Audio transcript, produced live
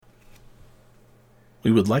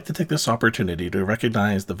We would like to take this opportunity to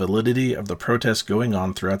recognize the validity of the protests going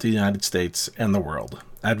on throughout the United States and the world,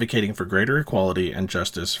 advocating for greater equality and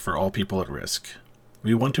justice for all people at risk.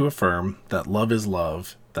 We want to affirm that love is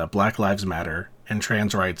love, that Black Lives Matter, and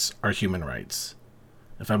trans rights are human rights.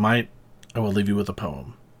 If I might, I will leave you with a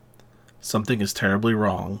poem. Something is terribly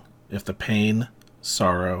wrong if the pain,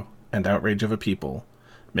 sorrow, and outrage of a people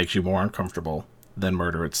makes you more uncomfortable than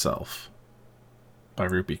murder itself. By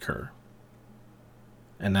Rupi Kaur.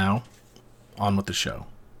 And now, on with the show.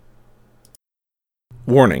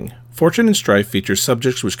 Warning. Fortune and Strife features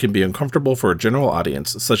subjects which can be uncomfortable for a general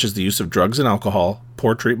audience, such as the use of drugs and alcohol,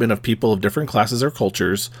 poor treatment of people of different classes or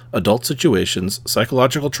cultures, adult situations,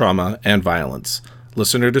 psychological trauma, and violence.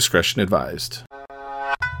 Listener discretion advised.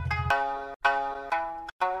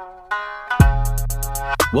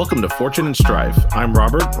 Welcome to Fortune and Strife. I'm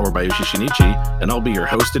Robert, or Bayushi Shinichi, and I'll be your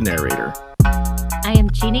host and narrator. I am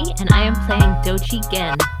Jeannie, and I am playing Doji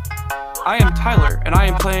Gen. I am Tyler, and I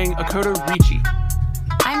am playing Akoto Riichi.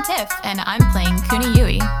 I'm Tiff, and I'm playing Kuni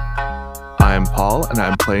Yui. I'm Paul, and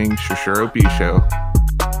I'm playing Shoshiro Bisho.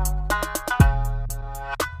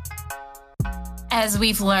 As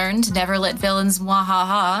we've learned, never let villains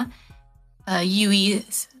mwahaha. Yui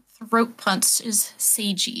throat punches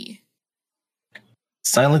Seiji.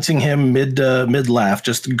 Silencing him mid laugh,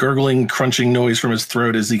 just gurgling, crunching noise from his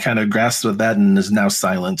throat as he kind of grasps at that and is now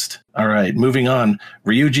silenced. All right, moving on.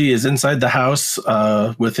 Ryuji is inside the house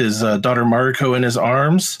with his daughter Mariko in his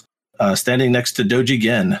arms, standing next to Doji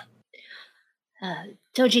Gen.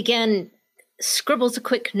 Doji Gen scribbles a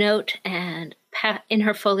quick note and in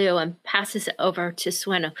her folio and passes it over to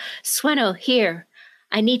Sueno. Sueno, here.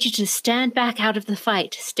 I need you to stand back out of the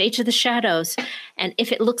fight, stay to the shadows, and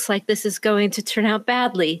if it looks like this is going to turn out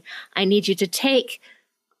badly, I need you to take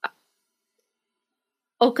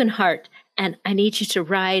Oakenheart, and I need you to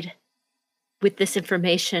ride with this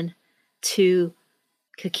information to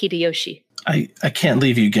Kakita-yoshi. I can't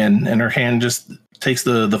leave you again, and her hand just takes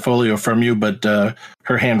the folio from you, but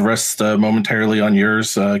her hand rests momentarily on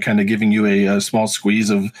yours, kind of giving you a small squeeze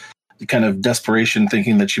of kind of desperation,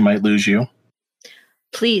 thinking that she might lose you.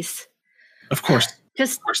 Please. Of course,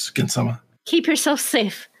 Gen-sama. Keep yourself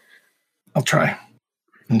safe. I'll try.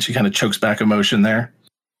 And she kind of chokes back emotion there.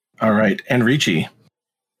 All right, and Riichi.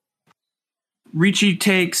 Riichi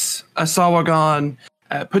takes a Sawagon,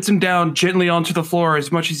 puts him down gently onto the floor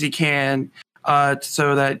as much as he can,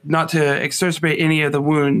 so that not to exacerbate any of the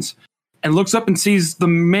wounds, and looks up and sees the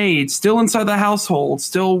maid still inside the household,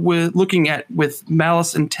 still looking with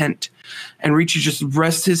malice intent. And Riichi just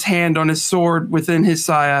rests his hand on his sword within his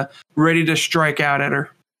saya, ready to strike out at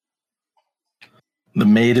her. The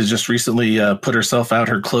maid has just recently put herself out.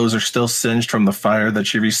 Her clothes are still singed from the fire that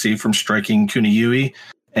she received from striking Kuni Yui.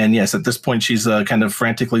 And yes, at this point, she's kind of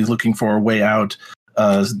frantically looking for a way out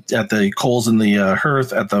at the coals in the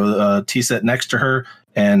hearth, at the tea set next to her,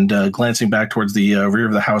 and glancing back towards the rear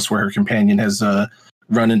of the house where her companion has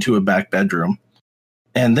run into a back bedroom.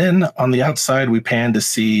 And then on the outside, we pan to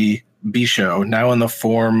see Bisho, now in the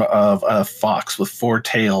form of a fox with 4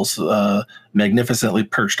 tails, magnificently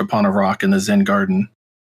perched upon a rock in the Zen garden.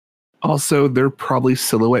 Also, they're probably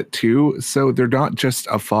silhouette too, so they're not just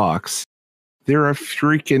a fox. They're a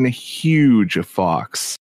freaking huge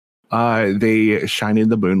fox. They shine in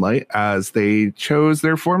the moonlight as they chose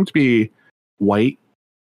their form to be white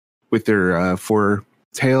with their 4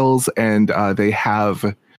 tails, and they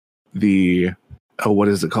have the what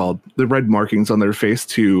is it called? The red markings on their face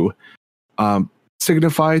to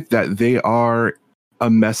signify that they are a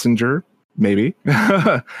messenger, maybe.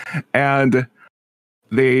 And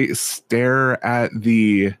they stare at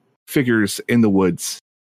the figures in the woods.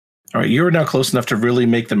 All right, you are now close enough to really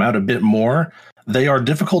make them out a bit more. They are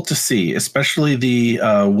difficult to see, especially the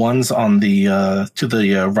ones on the to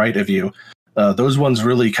the right of you. Those ones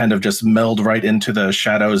really kind of just meld right into the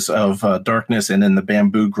shadows of darkness and in the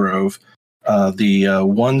bamboo grove. The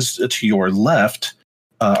ones to your left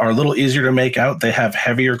are a little easier to make out. They have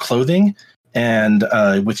heavier clothing, and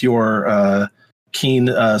with your keen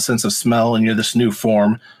sense of smell and this new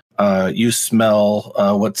form, you smell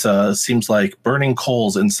what seems like burning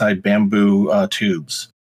coals inside bamboo tubes.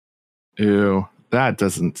 Ew, that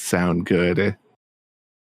doesn't sound good.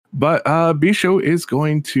 But Bisho is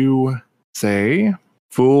going to say,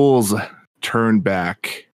 "Fools, turn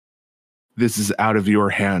back. This is out of your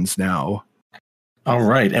hands now." All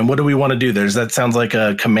right, and what do we want to do there? Does that sound like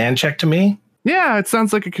a command check to me? Yeah, it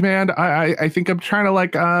sounds like a command. I think I'm trying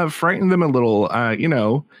to frighten them a little.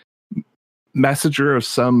 Messenger of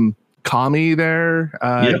some kami there.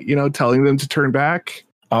 Yep. Telling them to turn back.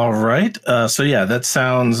 All right. So yeah, that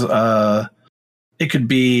sounds It could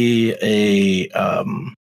be a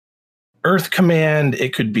Earth command.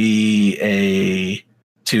 It could be a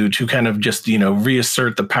to kind of just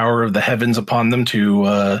reassert the power of the heavens upon them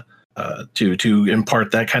to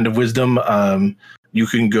impart that kind of wisdom. You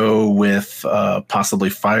can go with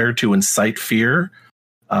possibly fire to incite fear.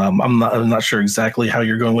 I'm not sure exactly how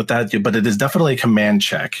you're going with that, but it is definitely a command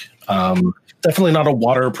check. Definitely not a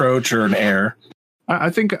water approach or an air. I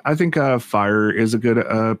think fire is a good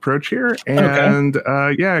approach here, and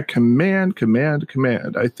yeah, command.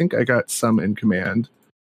 I think I got some in command.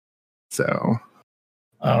 So,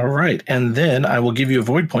 all right, and then I will give you a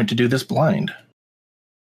void point to do this blind.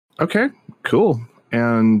 Okay, cool.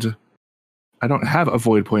 And I don't have a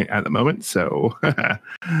void point at the moment, so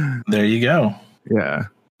there you go. Yeah.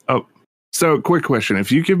 Oh, so quick question: if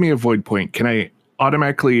you give me a void point, can I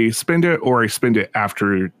automatically spend it, or I spend it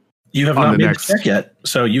after? You have not made the check yet,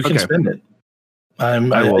 so you can spend it.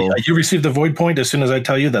 You receive the void point as soon as I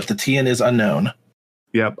tell you that the TN is unknown.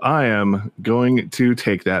 Yep, I am going to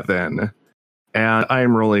take that then. And I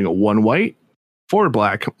am rolling 1 white, 4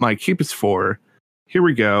 black. My keep is 4. Here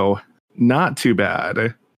we go. Not too bad.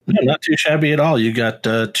 No, not too shabby at all. You got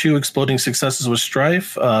 2 exploding successes with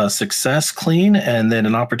strife, success clean, and then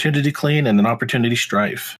an opportunity clean and an opportunity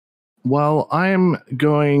strife. Well, I'm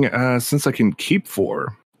going, since I can keep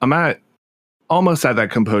 4, I'm almost at that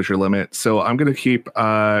composure limit, so I'm going to keep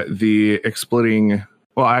the exploding.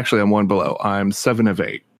 Well, actually, I'm 1 below. I'm 7 of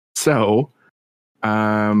 8. So,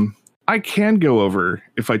 I can go over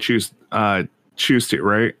if I choose to,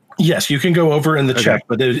 right? Yes, you can go over in the check,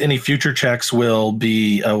 but any future checks will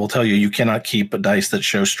tell you cannot keep a dice that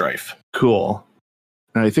show strife. Cool.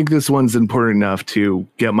 And I think this one's important enough to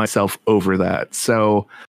get myself over that. So,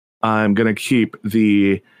 I'm going to keep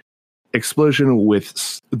the explosion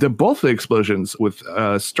with both the explosions with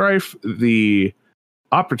strife, the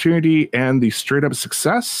opportunity, and the straight up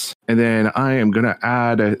success. And then I am going to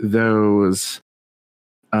add those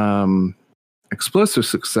explosive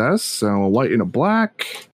success. So a white and a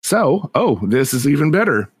black. So, this is even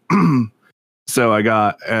better. So I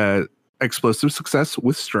got explosive success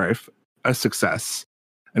with strife, a success,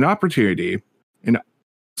 an opportunity, an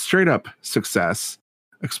straight up success,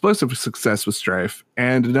 explosive success with strife,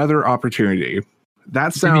 and another opportunity.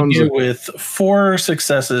 That sounds with 4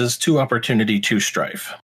 successes, 2 opportunity, 2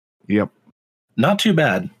 strife. Yep. Not too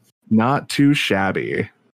bad. Not too shabby.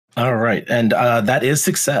 All right. And that is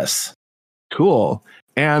success. Cool.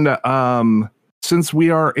 And since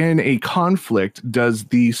we are in a conflict, does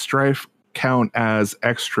the strife count as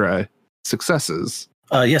extra successes?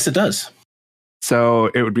 Yes, it does. So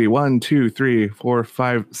it would be 1, 2, 3, 4,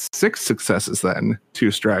 5, 6 successes then, 2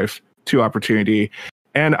 strife, 2 opportunity.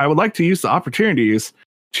 And I would like to use the opportunities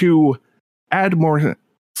to add more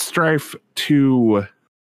strife to...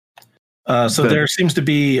 there seems to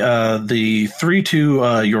be the 3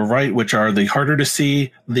 to your right, which are the harder to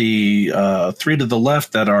see, the 3 to the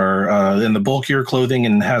left that are in the bulkier clothing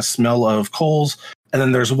and has smell of coals, and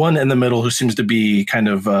then there's 1 in the middle who seems to be kind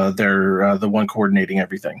of the one coordinating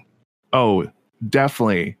everything. Oh,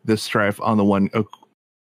 definitely the strife on the one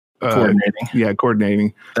coordinating. Yeah,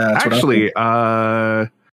 coordinating. That's actually,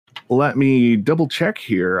 let me double check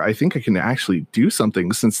here. I think I can actually do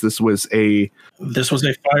something since this was a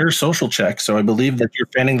fire social check. So I believe that your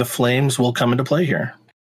fanning the flames will come into play here.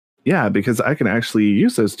 Yeah, because I can actually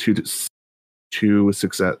use those two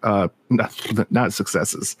success, not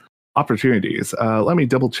successes, opportunities. Let me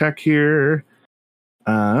double check here.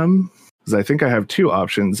 Because I think I have 2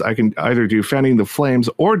 options. I can either do fanning the flames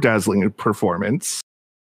or dazzling performance.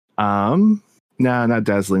 Not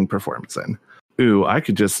dazzling performance then. Ooh, I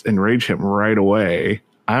could just enrage him right away.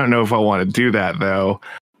 I don't know if I want to do that though.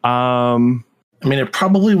 I mean, it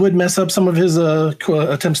probably would mess up some of his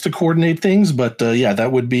attempts to coordinate things, but yeah,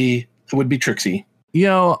 that would be tricksy.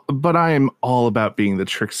 But I am all about being the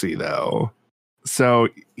tricksy though. So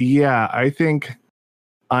yeah, I think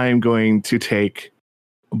I'm going to take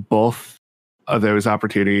both of those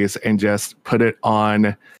opportunities and just put it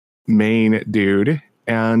on main dude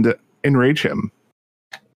and enrage him.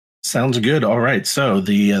 Sounds good. All right. So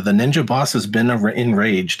the ninja boss has been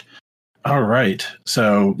enraged. All right.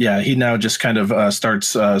 So yeah, he now just kind of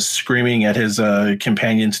starts screaming at his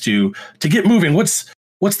companions to get moving. What's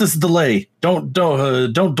this delay? Don't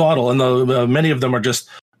dawdle. And many of them are just,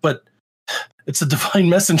 but it's a divine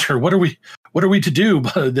messenger. What are we to do?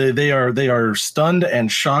 They are stunned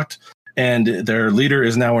and shocked, and their leader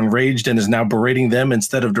is now enraged and is now berating them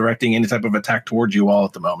instead of directing any type of attack towards you all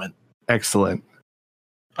at the moment. Excellent.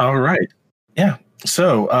 All right. Yeah.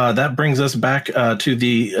 So that brings us back to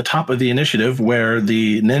the top of the initiative, where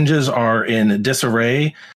the ninjas are in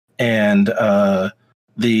disarray and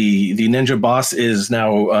the ninja boss is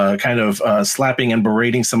now kind of slapping and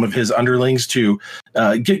berating some of his underlings to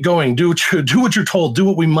get going, do what you're told, do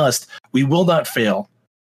what we must. We will not fail.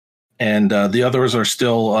 And the others are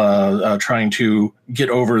still trying to get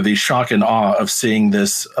over the shock and awe of seeing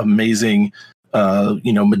this amazing,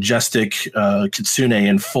 majestic kitsune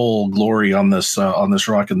in full glory on this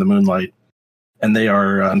rock in the moonlight. And they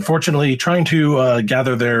are unfortunately trying to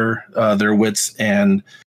gather their wits and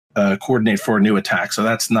coordinate for a new attack. So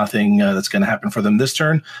that's nothing that's going to happen for them this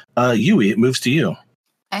turn. Yui, it moves to you.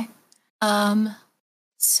 Okay.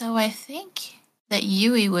 So I think that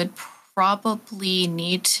Yui would probably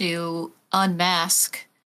need to unmask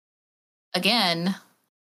again,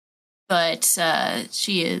 but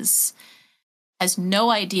she has no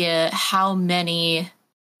idea how many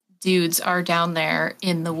dudes are down there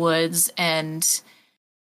in the woods, and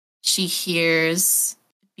she hears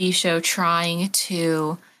Bisho trying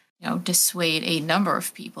to dissuade a number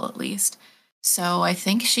of people at least. So I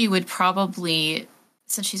think she would probably,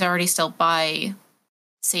 since she's already still by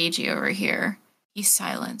Seiji over here, he's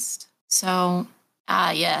silenced. So,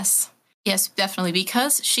 yes, definitely,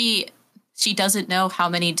 because she doesn't know how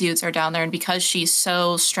many dudes are down there, and because she's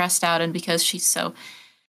so stressed out and because she's so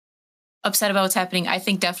upset about what's happening, I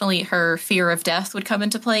think definitely her fear of death would come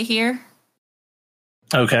into play here.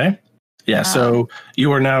 Okay. Yeah, so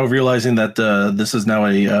you are now realizing that this is now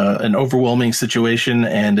an overwhelming situation,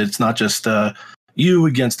 and it's not just you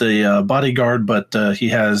against a bodyguard, but he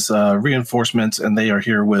has reinforcements, and they are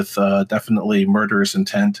here with definitely murderous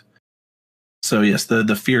intent. So yes,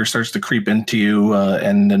 the fear starts to creep into you,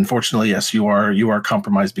 and unfortunately, yes, you are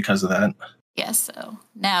compromised because of that. Yes, so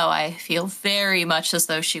now I feel very much as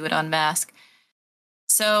though she would unmask.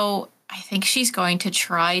 So I think she's going to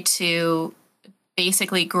try to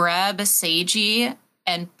basically grab Seiji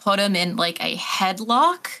and put him in like a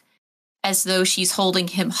headlock as though she's holding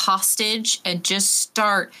him hostage, and just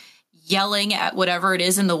start yelling at whatever it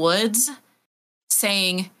is in the woods,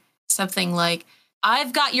 saying something like,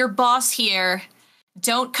 "I've got your boss here.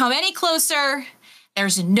 Don't come any closer.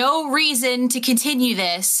 There's no reason to continue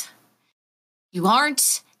this. You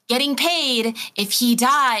aren't getting paid if he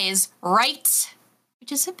dies, right?"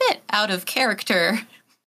 Which is a bit out of character.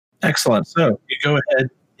 Excellent. So you go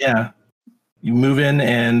ahead. Yeah. You move in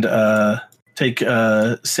and take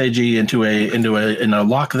Seiji into a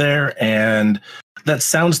lock there. And that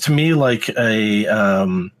sounds to me like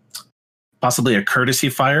a possibly a courtesy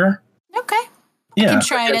fire. Okay. Yeah. I can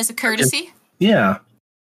try it as a courtesy. Yeah.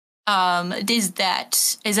 Is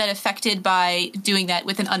that affected by doing that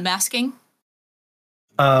with an unmasking?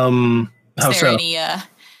 How Is there so? any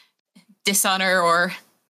dishonor or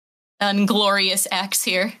unglorious acts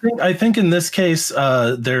here? I think in this case,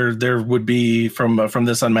 there would be from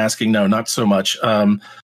this unmasking. No, not so much. I'm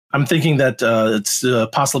thinking that it's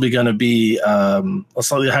possibly going to be a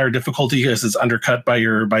slightly higher difficulty because it's undercut by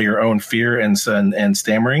your own fear and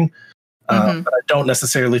stammering. But I don't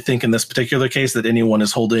necessarily think in this particular case that anyone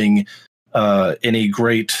is holding any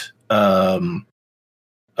great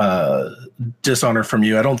dishonor from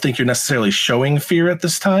you. I don't think you're necessarily showing fear at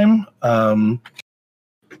this time.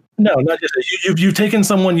 No, not just you've taken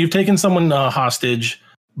someone hostage,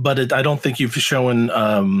 but I don't think you've shown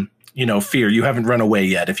fear. You haven't run away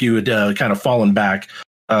yet. If you had kind of fallen back,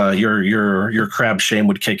 your crab shame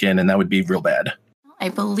would kick in, and that would be real bad. I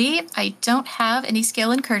believe I don't have any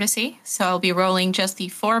skill in courtesy, so I'll be rolling just the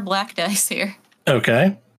 4 black dice here.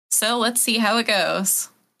 Okay. So let's see how it goes.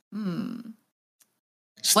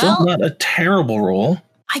 Still not a terrible roll.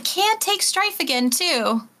 I can take strife again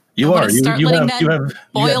too. You are. You have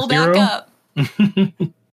boil back 0? up.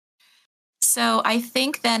 So I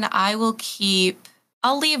think then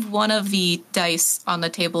I'll leave one of the dice on the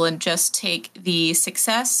table and just take the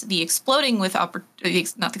success, the exploding with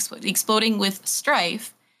exploding with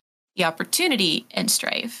strife, the opportunity and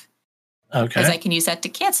strife. Okay. Because I can use that to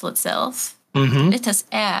cancel itself. Let us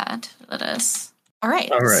add. All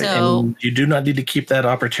right. So and you do not need to keep that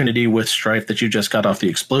opportunity with strife that you just got off the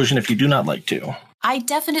explosion if you do not like to. I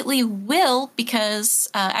definitely will, because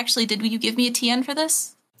actually, did you give me a TN for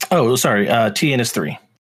this? Oh, sorry. TN is 3.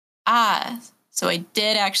 So I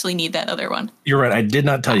did actually need that other one. You're right. I did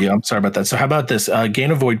not tell you. I'm sorry about that. So how about this?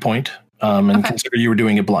 Gain a void point, and consider you were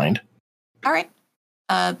doing it blind. All right.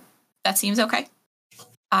 That seems okay.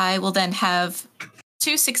 I will then have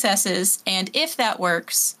 2 successes, and if that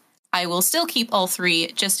works, I will still keep all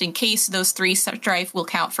 3, just in case those 3 strife will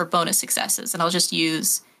count for bonus successes, and I'll just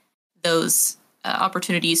use those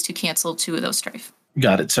opportunities to cancel 2 of those strife.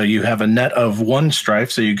 Got it. So you have a net of 1 strife,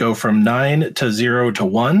 so you go from 9 to 0 to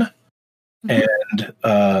 1. And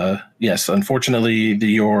yes, unfortunately,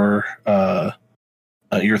 your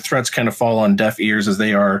threats kind of fall on deaf ears as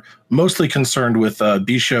they are mostly concerned with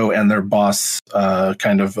Bisho and their boss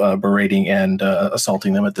kind of berating and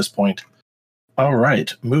assaulting them at this point. All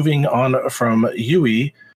right, moving on from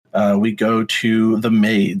Yui, we go to the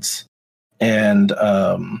maids. And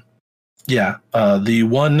the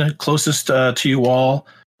one closest to you all,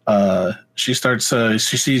 she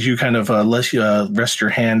sees you kind of rest your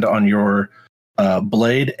hand on your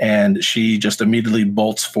blade, and she just immediately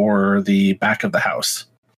bolts for the back of the house.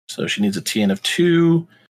 So she needs a TN of 2,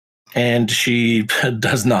 and she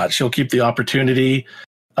does not. She'll keep the opportunity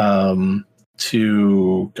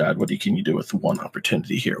to... God, what can you do with one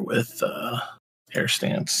opportunity here with Air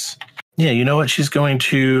Stance? Yeah, you know what? She's going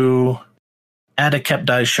to add a kept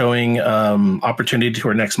die showing opportunity to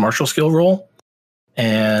her next martial skill roll.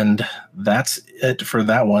 And that's it for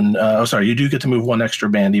that one. You do get to move one extra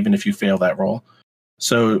band even if you fail that roll.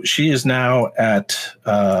 So she is now at,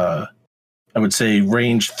 I would say,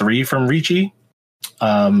 range 3 from Ricci.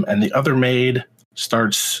 And the other maid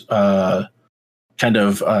starts kind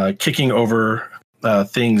of kicking over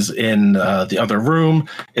things in the other room.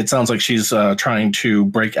 It sounds like she's trying to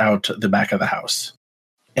break out the back of the house.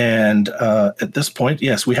 And at this point,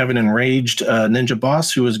 yes, we have an enraged ninja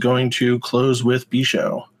boss who is going to close with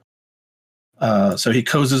Bisho. So he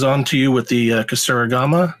closes on to you with the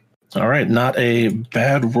Kasuragama. All right, not a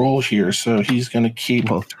bad roll here. So he's going to keep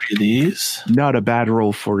 3 of these. Not a bad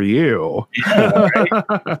roll for you. Yeah,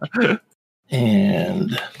 right.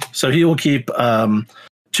 And so he will keep 2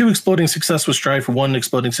 exploding success with Strife, 1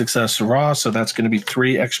 exploding success raw. So that's going to be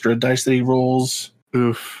 3 extra dice that he rolls.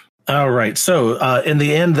 Oof. All right. So in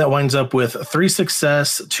the end, that winds up with 3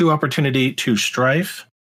 success, 2 opportunity, 2 strife.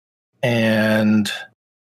 And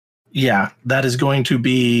yeah, that is going to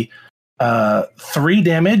be 3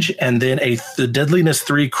 damage. And then the deadliness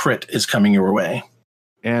 3 crit is coming your way.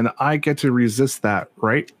 And I get to resist that,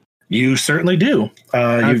 right? You certainly do.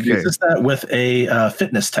 Okay. You resist that with a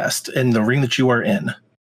fitness test in the ring that you are in.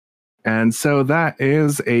 And so that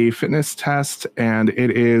is a fitness test, and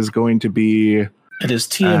it is going to be... It is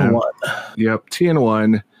TN1. Yep,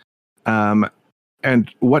 TN1.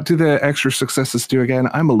 And what do the extra successes do again?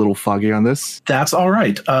 I'm a little foggy on this. That's all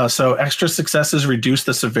right. So extra successes reduce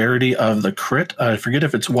the severity of the crit. I forget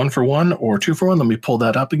if it's 1 for 1 or 2 for 1. Let me pull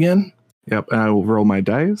that up again. Yep, and I will roll my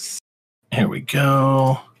dice. Here we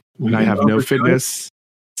go. And I have no fitness.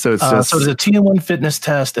 So it's just... So it's a TN1 fitness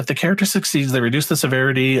test. If the character succeeds, they reduce the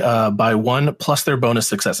severity by 1 plus their bonus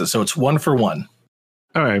successes. So it's 1 for 1.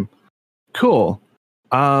 All right. Cool.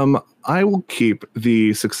 I will keep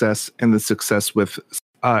the success and the success with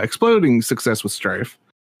exploding success with Strife.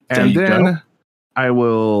 And then I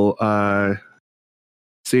will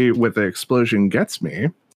see what the explosion gets me.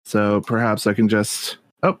 So perhaps I can just...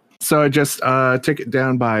 So I just take it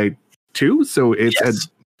down by 2. So it's... Yes.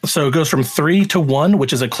 So it goes from 3 to 1,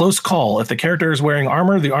 which is a close call. If the character is wearing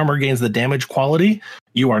armor, the armor gains the damage quality.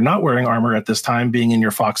 You are not wearing armor at this time, being in your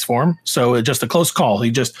fox form. So it's just a close call. He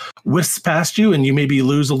just whisks past you, and you maybe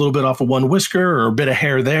lose a little bit off of one whisker or a bit of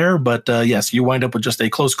hair there. But yes, you wind up with just a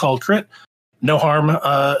close call crit. No harm.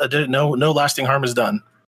 No lasting harm is done.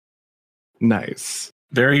 Nice.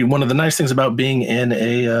 One of the nice things about being in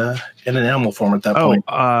an animal form at that point.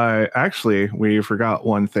 Actually, we forgot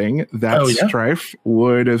one thing. That Strife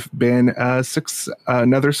would have been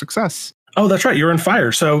another success. Oh, that's right. You're in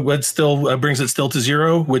fire, so it still brings it still to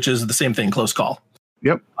 0, which is the same thing. Close call.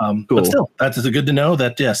 Yep. Cool. But still, that's good to know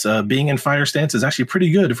that yes, being in fire stance is actually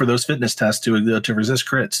pretty good for those fitness tests to resist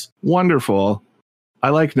crits. Wonderful. I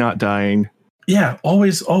like not dying. Yeah,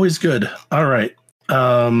 always good. All right.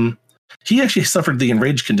 He actually suffered the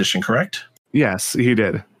enraged condition, correct? Yes, he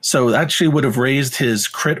did. So that actually would have raised his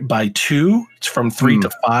crit by 2 from 3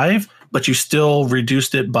 to 5, but you still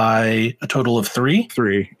reduced it by a total of 3.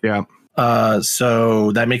 3, yeah.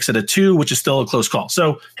 So that makes it a 2, which is still a close call.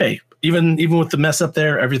 So, hey, even with the mess up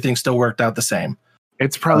there, everything still worked out the same.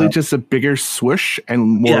 It's probably just a bigger swoosh and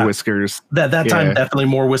more whiskers. That time, definitely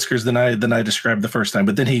more whiskers than I described the first time.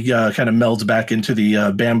 But then he kind of melds back into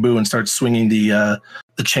the bamboo and starts swinging the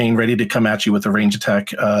chain, ready to come at you with a range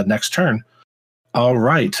attack next turn. All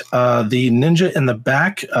right. The ninja in the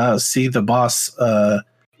back see the boss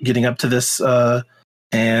getting up to this,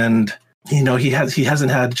 and he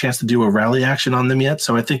hasn't had a chance to do a rally action on them yet.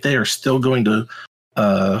 So I think they are still going to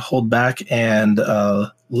hold back and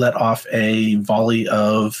let off a volley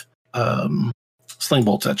of sling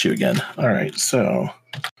bolts at you again. All right, so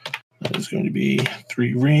that is going to be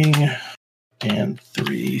 3 ring and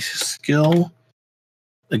 3 skill.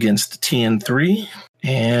 against TN3,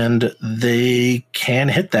 and they can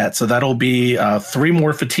hit that. So that'll be 3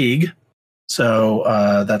 more fatigue. So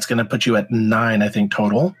that's going to put you at 9, I think,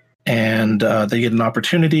 total. And they get an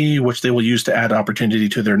opportunity, which they will use to add opportunity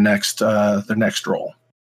to their next roll.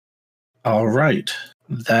 All right,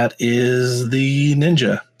 that is the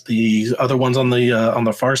ninja. The other ones on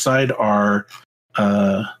the far side are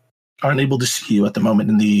aren't able to see you at the moment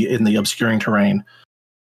in the obscuring terrain,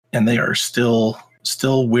 and they are still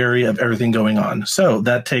wary of everything going on. So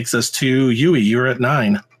that takes us to Yui. You're at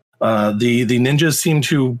 9. The ninjas seem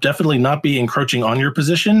to definitely not be encroaching on your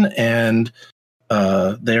position, and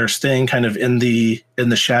they are staying kind of in the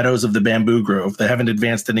shadows of the bamboo grove. They haven't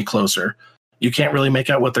advanced any closer. You can't really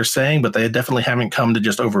make out what they're saying, but they definitely haven't come to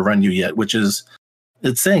just overrun you yet, which is,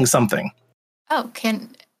 it's saying something. Oh,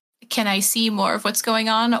 can I see more of what's going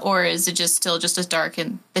on, or is it still just as dark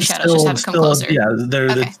and the shadows just haven't come closer? Yeah,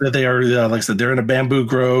 they are like I said, they're in a bamboo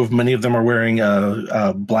grove. Many of them are wearing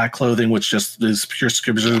black clothing, which just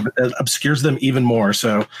obscures them even more.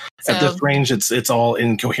 So at this range, it's all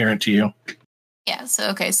incoherent to you. Yeah.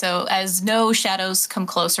 So as no shadows come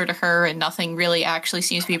closer to her and nothing really actually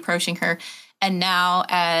seems to be approaching her, and now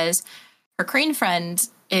as her crane friend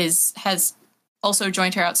has also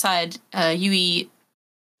joined her outside, Yui.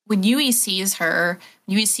 When Yui sees Dojigen,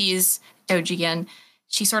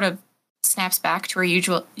 she sort of snaps back to her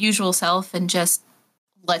usual self and just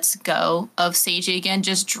lets go of Seiji again,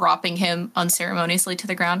 just dropping him unceremoniously to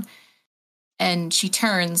the ground. And she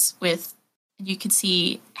turns you can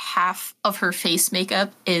see half of her face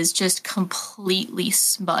makeup is just completely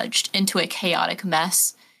smudged into a chaotic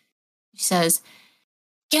mess. She says,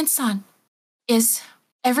 "Gensan, is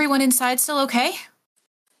everyone inside still okay?"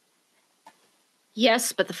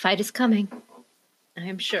 Yes, but the fight is coming. I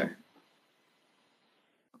am sure.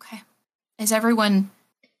 Okay. Is everyone...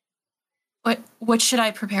 What should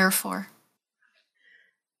I prepare for?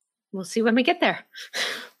 We'll see when we get there.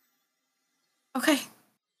 Okay.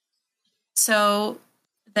 So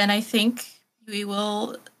then I think we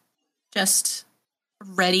will just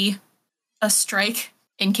ready a strike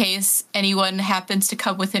in case anyone happens to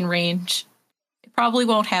come within range. It probably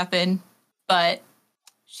won't happen, but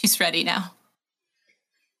she's ready now.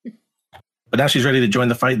 But now she's ready to join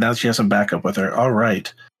the fight. Now she has some backup with her. All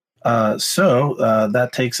right. So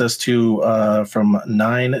that takes us to from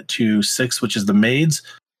 9 to 6, which is the maids.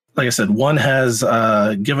 Like I said, one has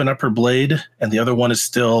given up her blade, and the other one is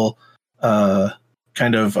still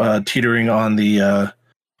kind of teetering on the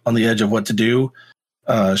edge of what to do.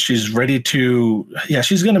 She's ready to. Yeah,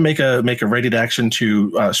 she's going to make a ready action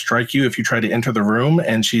to strike you if you try to enter the room,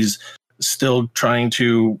 and she's still trying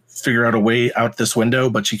to figure out a way out this window,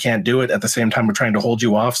 but she can't do it at the same time we're trying to hold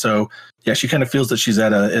you off. So yeah, she kind of feels that she's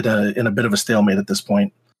in a bit of a stalemate at this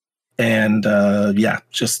point. And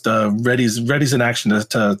just ready's in action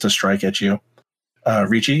to strike at you,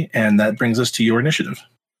 Ricci, and that brings us to your initiative.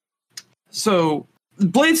 So the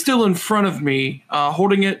blade's still in front of me,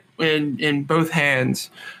 holding it in both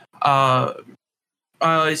hands. I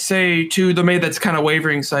say to the maid that's kind of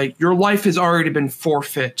wavering, it's like, your life has already been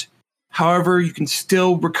forfeit. However, you can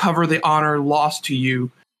still recover the honor lost to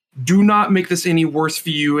you. Do not make this any worse for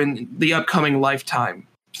you in the upcoming lifetime.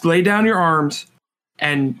 Just lay down your arms,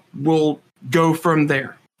 and we'll go from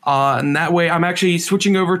there. And that way, I'm actually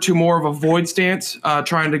switching over to more of a void stance,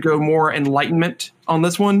 trying to go more enlightenment on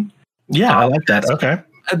this one. Yeah, I like that. Okay.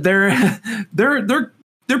 They're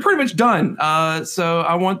pretty much done. So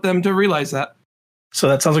I want them to realize that. So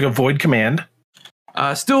that sounds like a void command.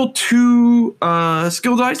 Still 2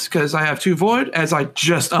 skill dice because I have 2 void, as I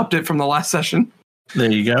just upped it from the last session. There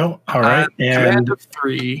you go. All right. And command of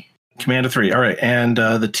 3. Command of 3. All right. And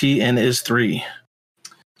the TN is 3.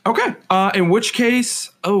 Okay. In which case,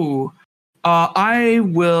 I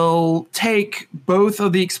will take both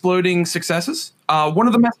of the exploding successes. One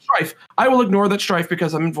of them has strife. I will ignore that strife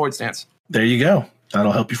because I'm in void stance. There you go.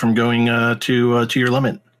 That'll help you from going to your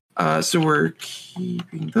limit. So we're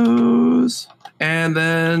keeping those. And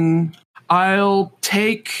then I'll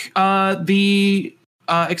take the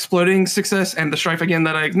exploding success and the strife again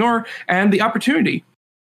that I ignore, and the opportunity.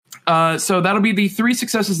 So that'll be the 3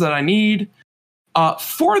 successes that I need.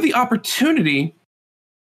 For the opportunity,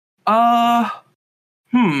 Are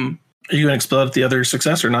you going to explode the other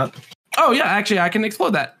success or not? Oh yeah, actually I can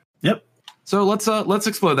explode that. Yep. So let's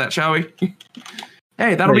explode that, shall we?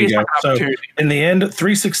 Hey, that'll be a opportunity. So in the end,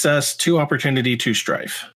 3 success, 2 opportunity, 2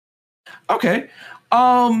 strife. Okay.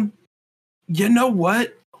 You know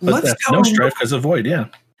what? But let's go. No strife because of void. Yeah.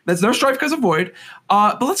 There's no strife because of void.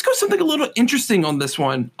 But let's go something a little interesting on this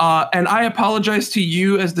one. And I apologize to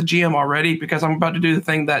you as the GM already because I'm about to do the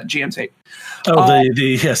thing that GMs hate. Oh,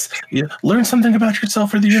 yes. You learn something about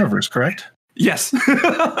yourself or the universe, correct? Yes.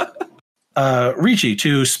 Ricci,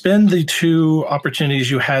 to spend the 2 opportunities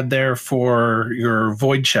you had there for your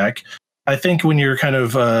void check, I think when you're kind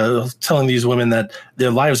of telling these women that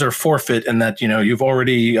their lives are forfeit and that, you've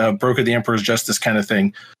already broken the Emperor's justice kind of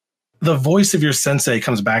thing, the voice of your sensei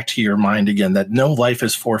comes back to your mind again, that no life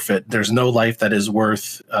is forfeit. There's no life that is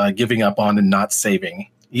worth giving up on and not saving,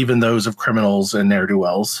 even those of criminals and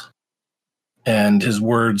ne'er-do-wells. And his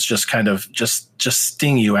words just kind of just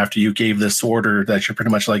sting you after you gave this order that you're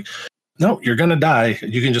pretty much like, no, you're going to die.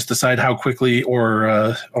 You can just decide how quickly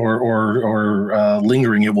or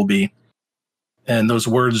lingering it will be. And those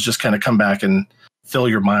words just kind of come back and fill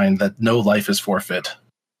your mind that no life is forfeit.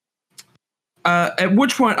 At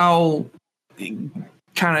which point I'll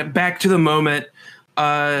kind of back to the moment.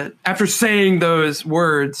 After saying those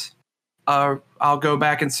words, I'll go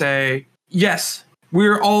back and say, yes,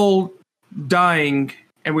 we're all dying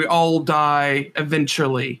and we all die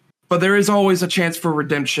eventually. But there is always a chance for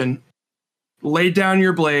redemption. Lay down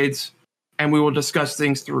your blades and we will discuss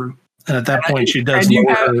things through. And at that point, she does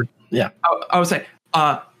lower her. Yeah. I would say,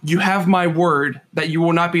 you have my word that you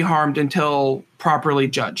will not be harmed until properly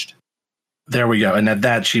judged. There we go. And at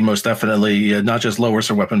that, she most definitely not just lowers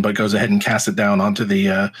her weapon, but goes ahead and casts it down onto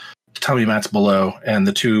the tummy mats below. And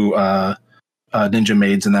the 2 ninja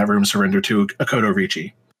maids in that room surrender to Akodo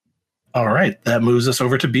Ricci. All right. That moves us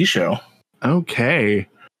over to Bisho. Okay.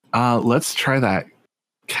 Let's try that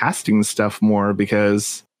casting stuff more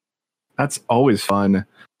because that's always fun.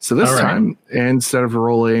 So this time, instead of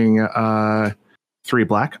rolling 3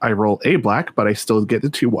 black, I roll a black, but I still get the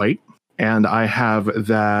 2 white. And I have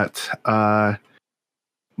that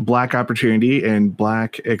black opportunity and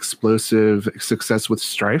black explosive success with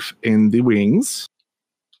strife in the wings.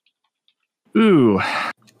 Ooh.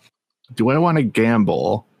 Do I want to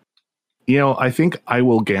gamble? I think I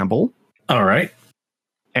will gamble. All right.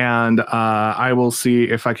 And I will see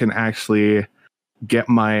if I can actually get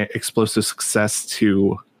my explosive success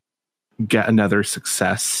to get another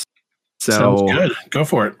success. So sounds good. Go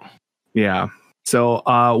for it. Yeah. So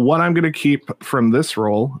what I'm going to keep from this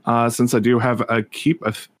roll, since I do have a keep,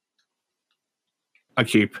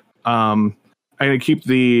 I'm going to keep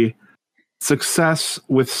the success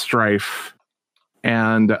with strife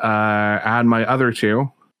and add my other 2,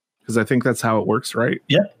 because I think that's how it works, right?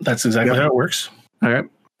 Yep, that's exactly how it works. Okay.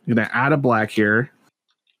 I'm going to add a black here.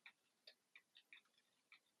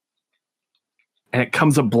 And it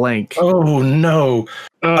comes a blank. Oh, no.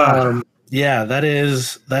 Yeah, that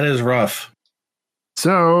is rough.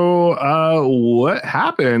 So, what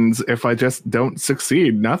happens if I just don't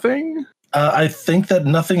succeed? Nothing? I think that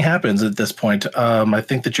nothing happens at this point. I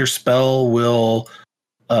think that your spell will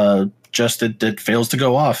it fails to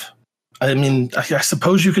go off. I mean, I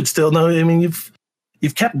suppose you could still know. I mean,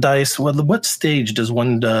 you've kept dice. What stage does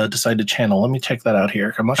one decide to channel? Let me check that out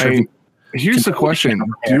here. I'm not sure. Here's the question: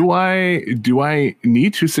 Do I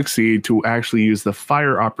need to succeed to actually use the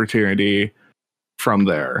fire opportunity from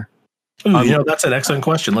there? Ooh, that's an excellent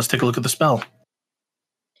question. Let's take a look at the spell.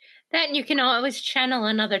 Then you can always channel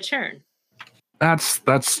another turn.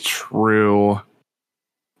 That's true.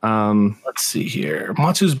 Let's see here.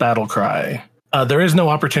 Matsu's battle cry. There is no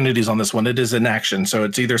opportunities on this one. It is an action, so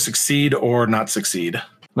it's either succeed or not succeed.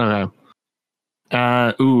 Okay.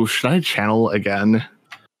 Should I channel again?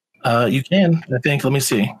 You can. I think. Let me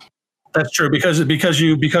see. That's true because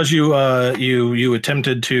you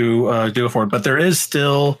attempted to do it for it, but there is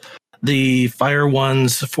still the fire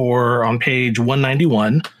ones on page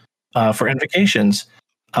 191 for invocations.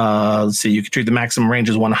 Let's see. You can treat the maximum range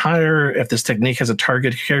as 1 higher. If this technique has a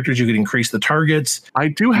target characters, you could increase the targets. I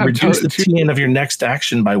do have reduce the TN of your next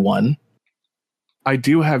action by 1. I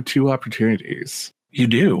do have 2 opportunities. You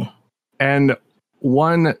do, and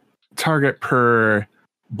 1 target per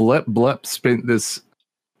blip spent this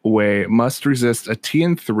way must resist a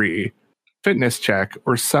TN3 fitness check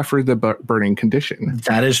or suffer the burning condition.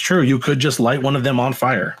 That is true. You could just light one of them on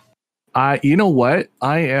fire. You know what?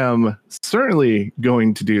 I am certainly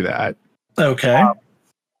going to do that. Okay.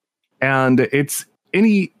 And it's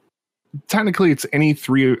any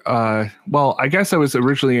 3. Well, I guess I was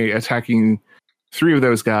originally attacking 3 of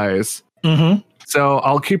those guys. Mm-hmm. So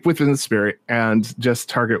I'll keep within the spirit and just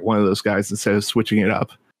target one of those guys instead of switching it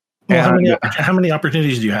up. Well, how many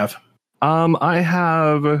opportunities do you have?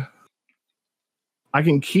 I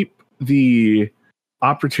can keep the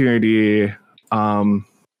opportunity.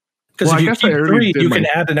 Because if you keep 3, you can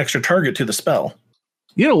add an extra target to the spell.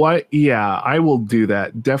 You know what? Yeah, I will do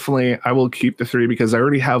that. Definitely, I will keep the 3 because I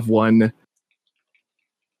already have one.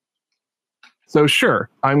 So sure,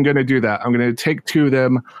 I'm going to do that. I'm going to take 2 of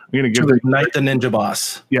them. I'm going to give To them ignite the ninja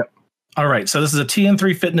boss. Yep. All right. So this is a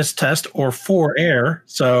TN3 fitness test or 4 air.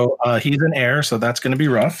 So he's in air, so that's going to be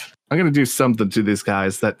rough. I'm going to do something to these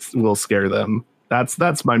guys that will scare them.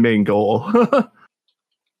 That's my main goal.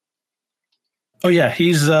 Oh yeah,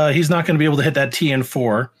 he's not going to be able to hit that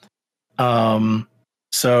TN4.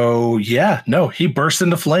 So yeah, no, he bursts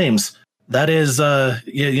into flames. That is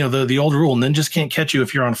the old rule: ninjas can't catch you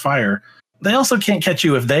if you're on fire. They also can't catch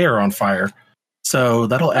you if they are on fire. So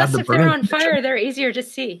that'll add Plus, the if they're burning on condition. fire, they're easier to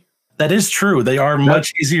see. That is true. They are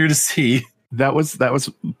much easier to see. That was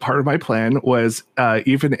part of my plan. Was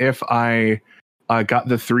even if I got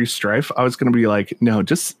the 3 strife, I was going to be like, no,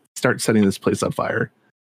 just start setting this place on fire.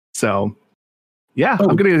 So yeah,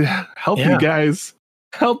 I'm going to help you guys.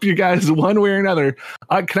 Help you guys one way or another.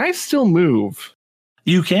 Can I still move?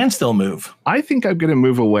 You can still move. I think I'm going to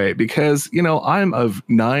move away because I'm of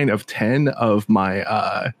 9 of 10 of my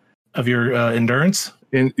of your endurance.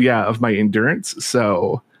 Of my endurance.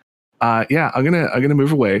 So I'm gonna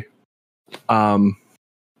move away,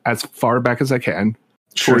 as far back as I can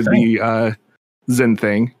toward the Zen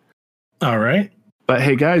thing. All right. But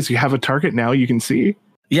hey, guys, you have a target now. You can see.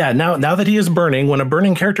 Yeah, now that he is burning, when a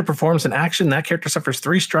burning character performs an action, that character suffers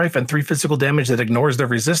 3 strife and 3 physical damage that ignores their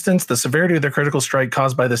resistance. The severity of their critical strike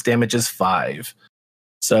caused by this damage is 5.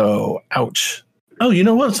 So, ouch. Oh, you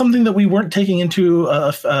know what? Something that we weren't taking into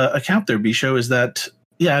account there, Bisho, is that,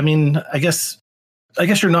 I guess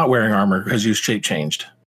you're not wearing armor because you shape changed.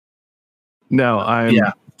 No, I'm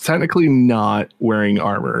technically not wearing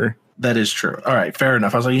armor. That is true. All right, fair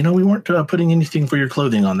enough. I was like, we weren't putting anything for your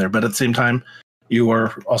clothing on there, but at the same time, you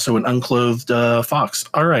are also an unclothed fox.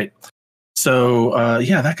 All right. So,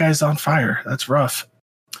 that guy's on fire. That's rough.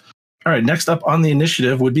 All right. Next up on the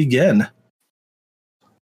initiative would be Gen.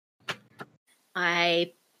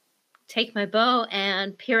 I take my bow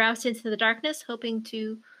and peer out into the darkness, hoping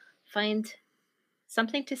to find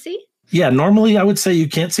something to see. Yeah, normally I would say you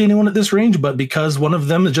can't see anyone at this range, but because one of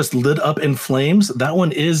them is just lit up in flames, that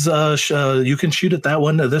one is, you can shoot at that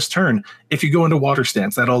one this turn. If you go into water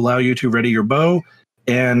stance, that'll allow you to ready your bow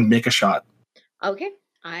and make a shot. Okay,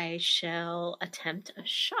 I shall attempt a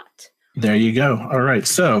shot. There you go. All right,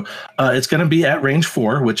 so it's going to be at range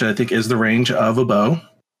 4, which I think is the range of a bow.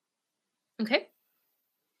 Okay.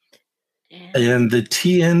 And the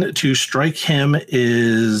TN to strike him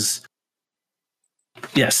is...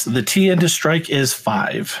 Yes, the TN to strike is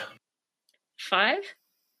 5. 5?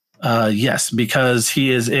 Yes, because he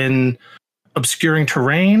is in obscuring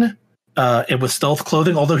terrain and with stealth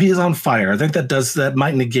clothing, although he is on fire. I think that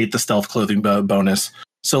might negate the stealth clothing bonus.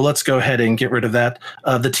 So let's go ahead and get rid of that.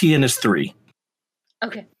 The TN is 3.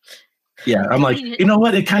 Okay. Yeah, I'm like, you know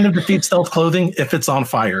what? It kind of defeats stealth clothing if it's on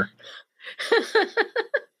fire.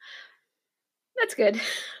 That's good.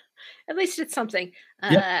 At least it's something.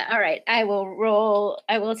 Yep. All right. I will roll.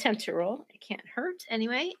 I will attempt to roll. It can't hurt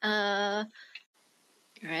anyway. I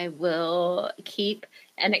will keep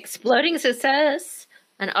an exploding success,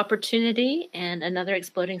 an opportunity, and another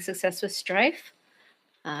exploding success with strife.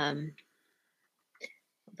 Hold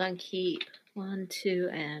on. Keep 1, 2,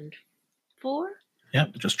 and 4.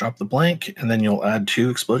 Yep. Just drop the blank, and then you'll add 2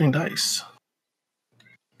 exploding dice.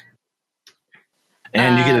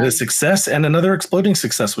 And you get a success and another exploding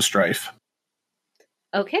success with strife.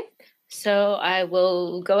 Okay, so I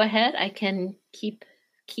will go ahead. I can keep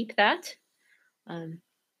that.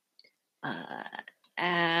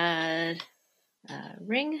 Add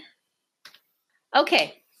ring.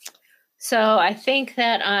 Okay, so I think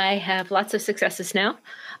that I have lots of successes now.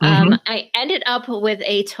 I ended up with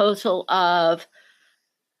a total of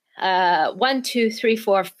 1, 2, 3,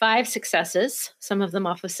 4, 5 successes. Some of them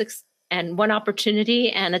off of 6. And 1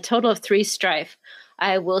 opportunity and a total of 3 strife.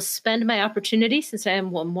 I will spend my opportunity since I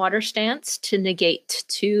am on water stance to negate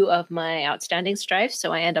 2 of my outstanding strife.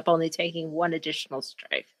 So I end up only taking 1 additional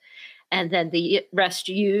strife. And then the rest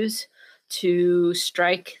use to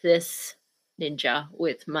strike this ninja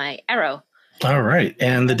with my arrow. All right.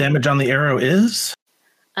 And the damage on the arrow is?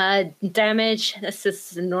 Damage, this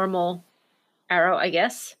is a normal arrow, I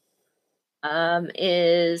guess,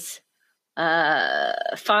 is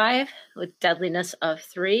 5 with deadliness of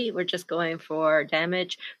 3. We're just going for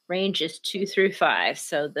damage. Range is 2 through 5,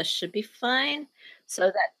 so this should be fine.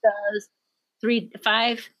 So that does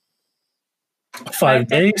 5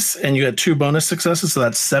 base, and you get 2 bonus successes, so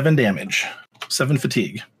that's 7 damage, 7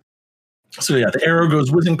 fatigue. So yeah, the arrow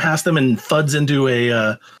goes whizzing past them and thuds into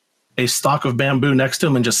a stalk of bamboo next to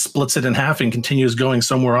him and just splits it in half and continues going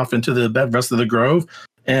somewhere off into the rest of the grove.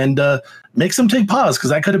 and makes him take pause because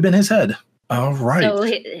that could have been his head. All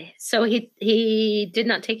right. So he did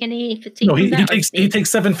not take any fatigue. No, he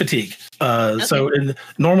takes 7 fatigue. Okay. So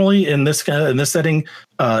normally in this setting,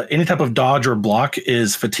 any type of dodge or block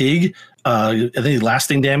is fatigue. The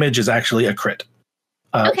lasting damage is actually a crit.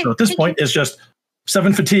 So at this point, it's just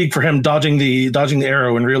 7 fatigue for him dodging the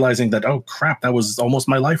arrow and realizing that, oh crap, that was almost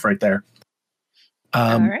my life right there.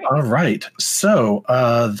 All right. So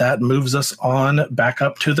that moves us on back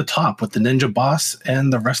up to the top with the ninja boss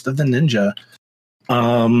and the rest of the ninja.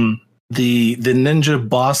 The ninja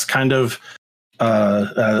boss kind of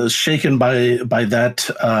shaken by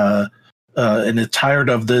that and is tired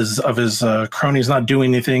of his cronies not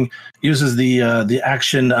doing anything, uses the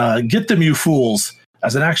action "Get them, you fools!"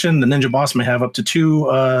 as an action. The ninja boss may have up to 2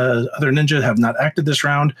 other ninja have not acted this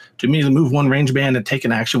round to immediately move 1 range band and take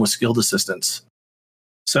an action with skilled assistance.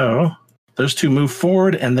 So those 2 move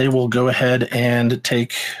forward, and they will go ahead and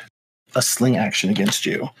take a sling action against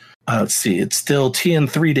you. Let's see. It's still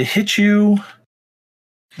TN3 to hit you,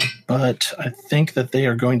 but I think that they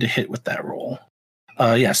are going to hit with that roll.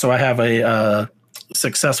 So I have a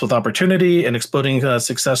success with opportunity, an exploding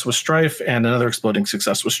success with strife, and another exploding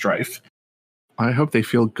success with strife. I hope they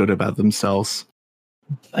feel good about themselves.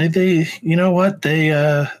 They you know what? They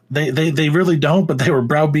really don't, but they were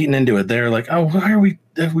browbeaten into it. They're like, oh, why are we?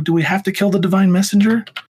 Do we have to kill the divine messenger,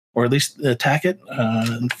 or at least attack it?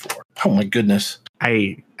 4. Oh my goodness!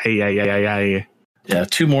 Yeah,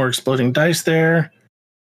 2 more exploding dice there.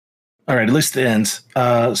 All right, at least it ends.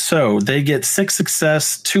 So they get 6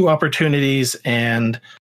 success, 2 opportunities, and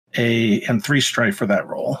 3 strife for that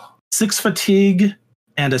roll. 6 fatigue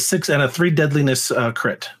and a 3 deadliness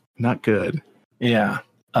crit. Not good. Yeah.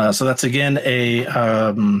 So that's again a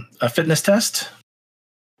fitness test.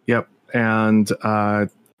 Yep. And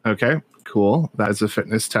okay, cool. That is a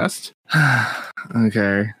fitness test.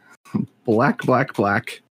 Okay. Black.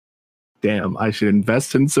 Damn, I should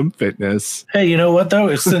invest in some fitness. Hey, you know what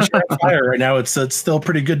though? Since you're on fire right now, it's still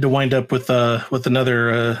pretty good to wind up with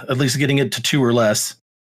another at least getting it to 2 or less,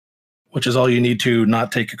 which is all you need to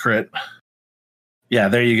not take a crit. Yeah,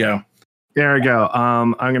 there you go. There we go.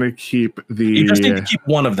 I'm gonna keep the. You just need to keep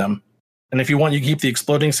 1 of them, and if you want, you keep the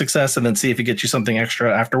exploding success, and then see if it gets you something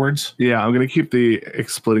extra afterwards. Yeah, I'm gonna keep the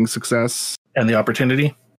exploding success and the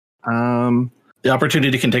opportunity. The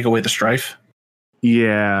opportunity can take away the strife.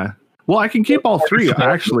 Yeah. Well, I can keep all 3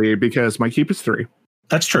 actually because my keep is 3.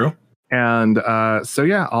 That's true. And so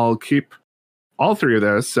yeah, I'll keep all 3 of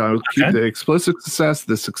those. So I'll keep the explosive success,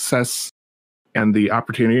 the success, and the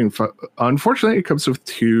opportunity. And unfortunately, it comes with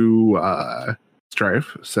 2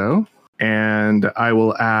 strife. So, and I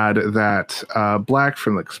will add that black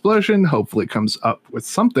from the explosion. Hopefully, comes up with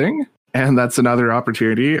something, and that's another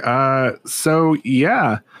opportunity. So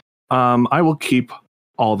yeah, I will keep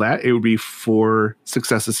all that. It would be 4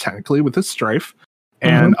 successes technically with the strife,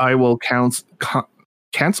 and I will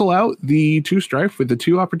cancel out the 2 strife with the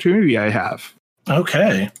 2 opportunity I have.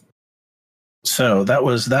 Okay. So that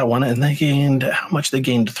was that one, and they gained how much? They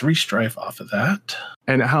gained 3 strife off of that.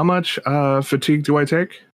 And how much fatigue do I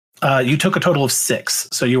take? You took a total of 6,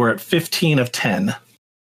 so you were at 15 of 10.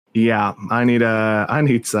 Yeah, I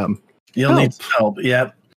need some. You'll need some help.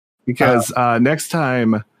 Yep. Because next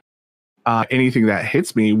time, anything that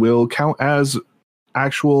hits me will count as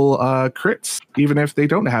actual crits, even if they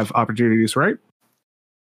don't have opportunities, right?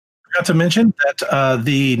 Forgot to mention that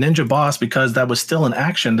the ninja boss, because that was still an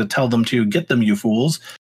action to tell them to get them, you fools,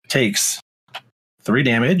 takes 3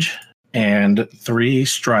 damage and 3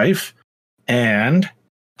 strife, and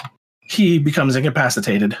he becomes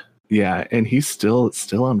incapacitated. Yeah, and he's still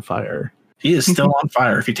on fire. He is still on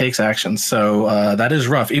fire if he takes action. So that is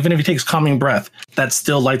rough. Even if he takes calming breath, that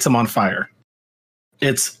still lights him on fire.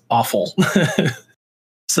 It's awful.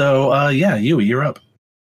 So yeah, Yui, you're up.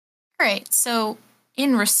 All right. So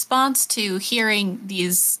in response to hearing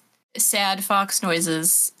these sad fox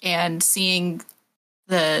noises and seeing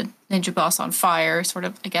the ninja boss on fire, sort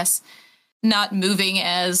of, I guess, not moving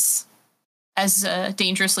as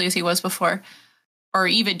dangerously as he was before, or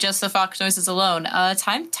even just the fox noises alone,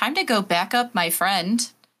 time to go back up my friend.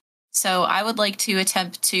 So I would like to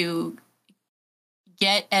attempt to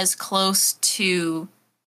get as close to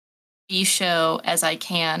Bisho as I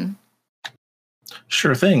can.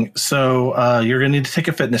 Sure thing. So you're going to need to take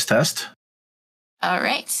a fitness test. All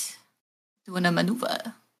right. Doing a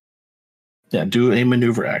maneuver. Yeah, do a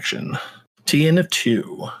maneuver action. TN of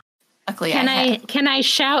 2. Luckily, can I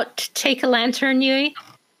shout, take a lantern, Yui,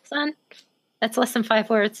 son? That's less than 5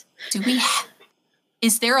 words.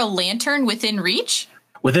 Is there a lantern within reach?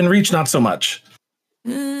 Within reach, not so much.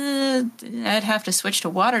 I'd have to switch to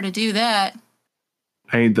water to do that.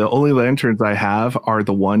 The only lanterns I have are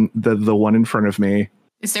the one in front of me.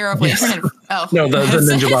 Is there a lantern? Oh. No, the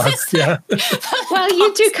ninja box. Yeah. Well,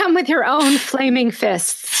 you do come with your own flaming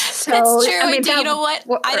fists. So, That's true. I mean, you know what?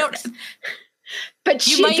 I don't. But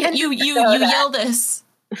You yell this,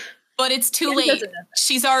 but it's too late.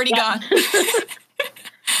 She's already gone.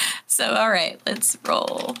 So, all right, let's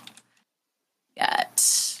roll.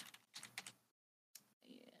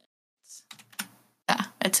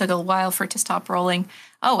 It took a while for it to stop rolling.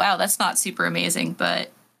 Oh wow, that's not super amazing,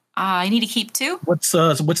 but I need to keep 2. What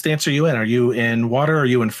stance are you in? Are you in water? Are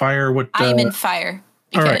you in fire? I'm in fire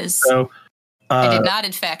because I did not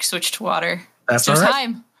in fact switch to water. That's no all right.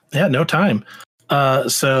 time. Yeah, no time.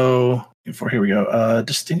 So here we go.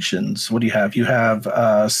 Distinctions. What do you have? You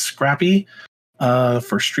have Scrappy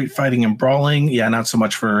for street fighting and brawling. Yeah, not so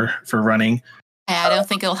much for running. I don't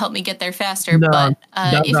think it'll help me get there faster, No, but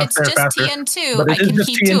not if it's just faster, TN2, I can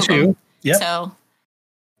keep 2 of them. Yep.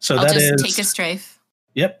 So I'll just take a strafe.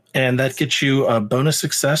 Yep, and that gets you a bonus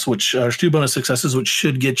success, which 2 bonus successes, which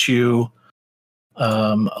should get you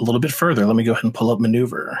a little bit further. Let me go ahead and pull up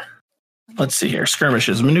maneuver. Let's see here.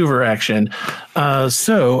 Skirmishes, maneuver action.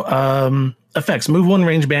 Effects. Move 1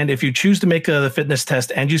 range band. If you choose to make the fitness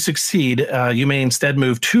test and you succeed, you may instead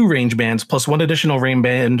move 2 range bands plus 1 additional range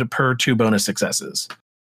band per 2 bonus successes.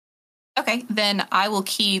 Okay, then I will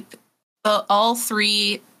keep all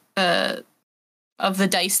 3 of the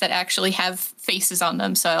dice that actually have faces on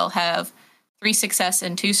them. So I'll have 3 success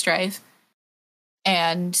and 2 strife.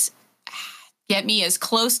 And get me as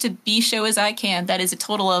close to B-show as I can. That is a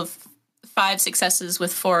total of 5 successes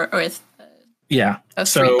with 4 with 3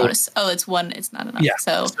 bonus. Oh, it's 1. It's not enough. Yeah.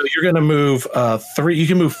 So you're going to move 3. You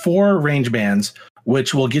can move 4 range bands,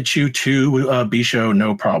 which will get you to B-show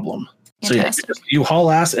no problem. Fantastic. So you haul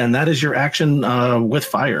ass, and that is your action with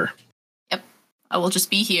fire. Yep. I will just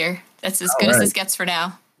be here. That's as good as this gets for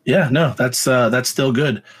now. Yeah, no, that's still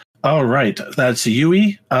good. All right. That's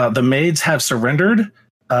Yui. The maids have surrendered,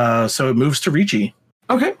 so it moves to Ricci.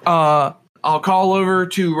 Okay. I'll call over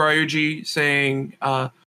to Ryuji saying,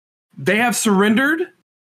 they have surrendered.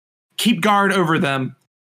 Keep guard over them.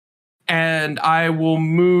 And I will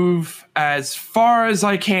move as far as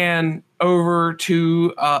I can over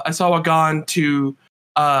to Asawa Gon to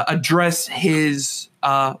address his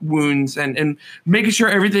wounds and making sure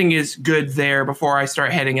everything is good there before I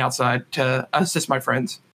start heading outside to assist my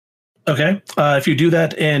friends. Okay. If you do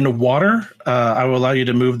that in water, I will allow you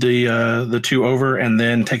to move the 2 over and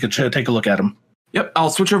then take a look at them. Yep. I'll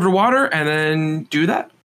switch over to water and then do that.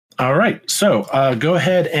 All right. So go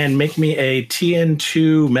ahead and make me a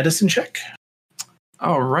TN2 medicine check.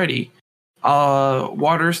 Alrighty.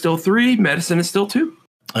 Water is still 3. Medicine is still 2.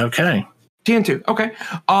 Okay. TN2. Okay.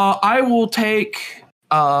 I will take.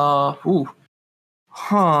 Well,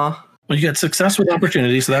 you got success with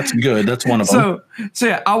opportunity, so that's good. That's one of them. So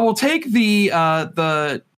yeah, I will take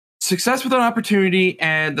the success with an opportunity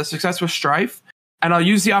and the success with strife, and I'll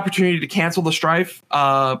use the opportunity to cancel the strife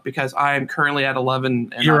because I am currently at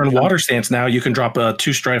 11. And you're in water stance now. You can drop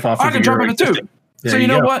 2 strife off. I can drop it to 2. So you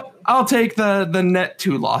know what? I'll take the net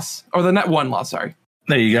 2 loss or the net 1 loss. Sorry.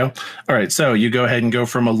 There you go. All right. So you go ahead and go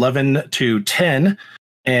from 11 to 10,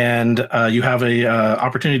 and you have a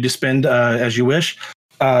opportunity to spend as you wish.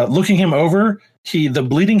 Looking him over, the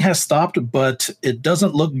bleeding has stopped, but it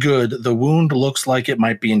doesn't look good. The wound looks like it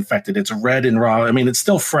might be infected. It's red and raw. I mean, it's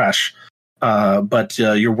still fresh, but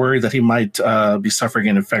you're worried that he might be suffering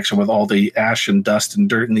an infection with all the ash and dust and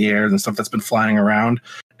dirt in the air and stuff that's been flying around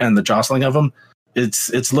and the jostling of him.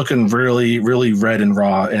 It's looking really, really red and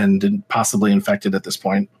raw and possibly infected at this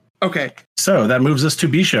point. Okay. So that moves us to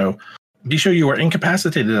Bisho. Bisho, you are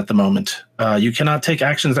incapacitated at the moment. You cannot take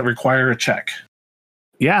actions that require a check.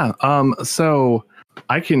 Yeah. So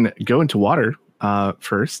I can go into water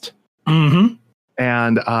first. Mm-hmm.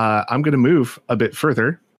 And I'm going to move a bit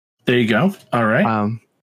further. There you go. All right.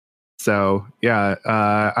 So yeah,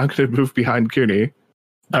 I'm going to move behind Cooney.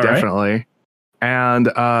 All definitely. Right. And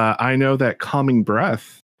I know that calming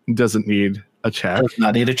breath doesn't need a check. Does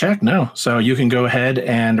not need a check, no. So you can go ahead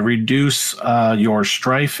and reduce your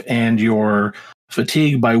strife and your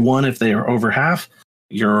fatigue by 1 if they are over half.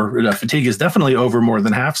 Your fatigue is definitely over more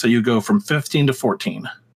than half, so you go from 15 to 14.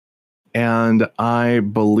 And I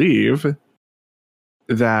believe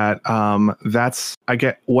that I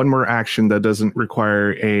get 1 more action that doesn't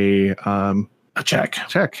require a check.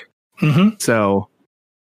 Mm-hmm. So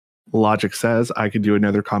logic says I could do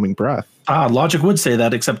another calming breath. Logic would say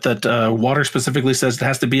that, except that water specifically says it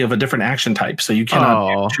has to be of a different action type, so you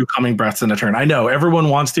cannot do 2 calming breaths in a turn. I know everyone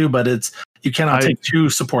wants to, but you cannot take 2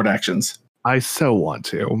 support actions. I so want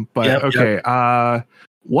to, but yep, okay. Yep.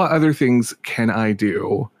 what other things can I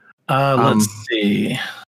do? Let's see.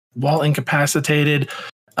 While incapacitated,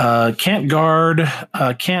 can't guard,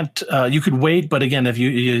 can't. You could wait, but again, if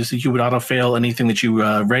you would auto fail anything that you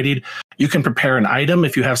readied. You can prepare an item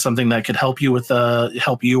if you have something that could help you with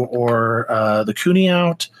help you or the Kuni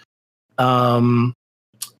out, or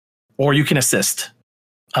you can assist.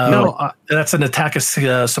 That's an attack,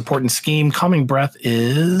 support, and scheme. Calming breath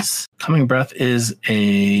is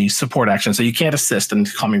a support action, so you can't assist in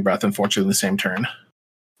calming breath. Unfortunately, the same turn.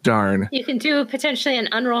 Darn. You can do potentially an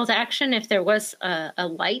unrolled action if there was a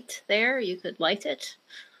light there. You could light it,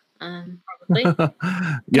 probably.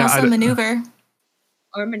 Also maneuver.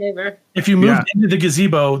 Or maneuver. If you moved into the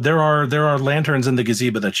gazebo, there are lanterns in the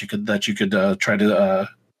gazebo that you could try to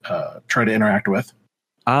interact with.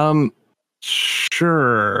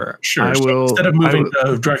 Sure. I will. Instead of moving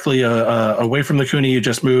directly away from the Kuni, you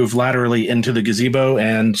just move laterally into the gazebo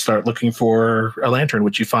and start looking for a lantern,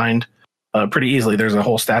 which you find pretty easily. There's a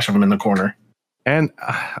whole stash of them in the corner. And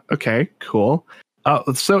okay, cool.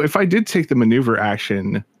 So if I did take the maneuver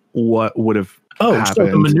action, what would have happened? So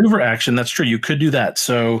the maneuver action, that's true. You could do that.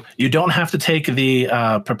 So you don't have to take the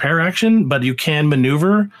prepare action, but you can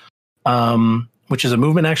maneuver, which is a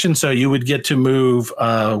movement action. So you would get to move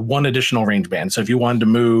one additional range band. So if you wanted to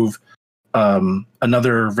move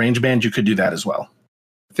another range band, you could do that as well.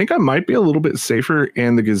 I think I might be a little bit safer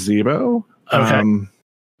in the gazebo. Okay.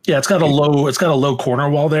 Yeah, it's got a low corner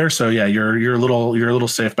wall there. So yeah, you're a little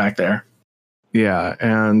safe back there. Yeah,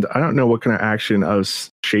 and I don't know what kind of action us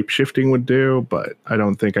shape-shifting would do, but I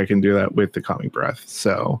don't think I can do that with the calming breath.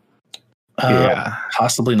 So, yeah.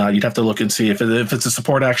 Possibly not. You'd have to look and see if it's a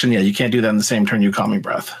support action. Yeah, you can't do that in the same turn you calming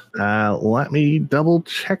breath. Let me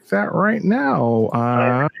double-check that right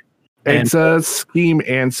now. It's a scheme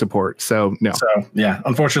and support, so no. So, yeah,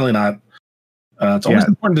 unfortunately not. It's always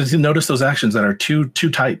important to notice those actions that are two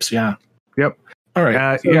types, yeah. Yep. All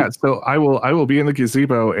right. So I will be in the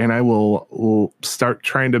gazebo and I will start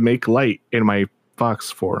trying to make light in my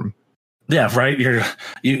fox form. Yeah, right.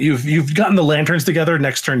 You've gotten the lanterns together.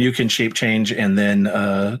 Next turn you can shape change and then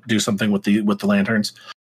do something with the lanterns.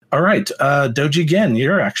 All right, Doji Gen,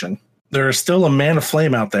 your action. There is still a man of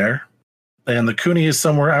flame out there, and the Kuni is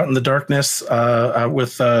somewhere out in the darkness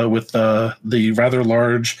with the rather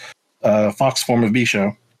large fox form of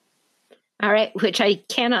Bisho. All right, which I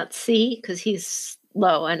cannot see because he's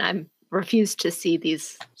low, and I refuse to see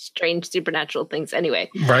these strange supernatural things anyway.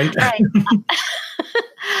 Right. All right.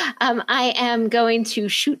 I am going to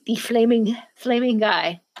shoot the flaming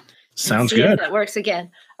guy. Sounds good. If that works again.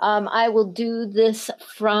 I will do this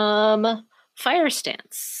from Fire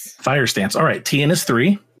Stance. Fire Stance. All right. TN is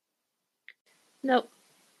 3. Nope.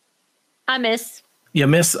 I miss. You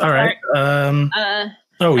miss. All right.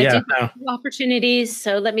 Oh, yeah. I did opportunities,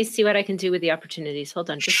 so let me see what I can do with the opportunities.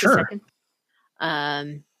 Hold on just a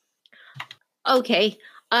second. Okay.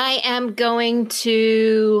 I am going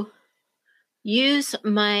to use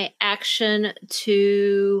my action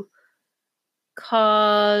to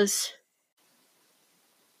cause...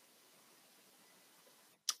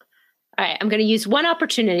 All right, I'm going to use one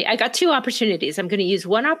opportunity. I got 2 opportunities. I'm going to use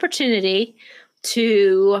one opportunity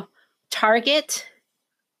to target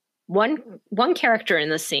one character in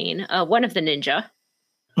the scene, one of the ninja.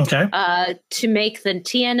 Okay. To make the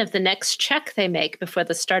TN of the next check they make before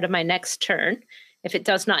the start of my next turn, if it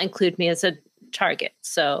does not include me as a target.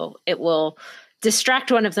 So it will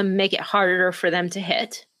distract one of them, make it harder for them to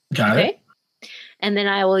hit. Got it. And then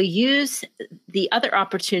I will use the other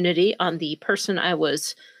opportunity on the person I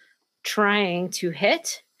was trying to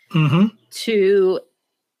hit to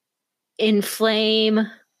inflame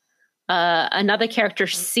another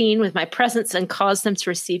character's scene with my presence and cause them to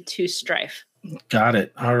receive 2 strife. Got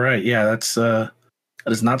it. All right. Yeah, that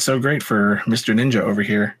is not so great for Mr. Ninja over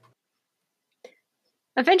here.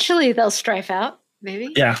 Eventually they'll strife out,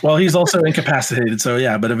 maybe. Yeah, well, he's also incapacitated, so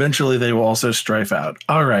yeah, but eventually they will also strife out.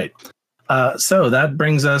 All right. So that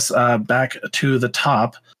brings us back to the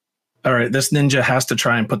top. All right, this ninja has to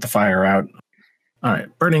try and put the fire out. All right,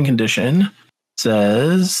 burning condition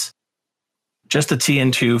says just a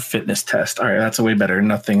TN2 fitness test. All right, that's a way better.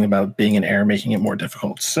 Nothing about being in air making it more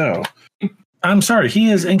difficult. So, I'm sorry, he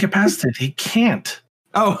is incapacitated. He can't.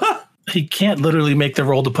 Oh, he can't literally make the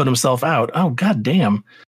roll to put himself out. Oh, god damn.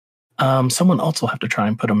 Someone else will have to try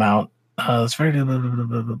and put him out. It's very,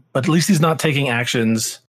 but at least he's not taking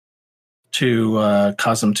actions to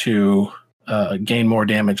cause him to gain more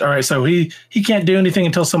damage. All right, so he can't do anything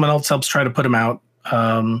until someone else helps try to put him out.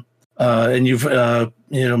 And you've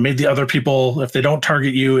made the other people, if they don't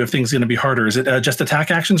target you, if things are going to be harder. Is it just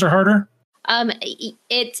attack actions are harder?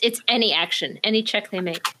 It's any action, any check they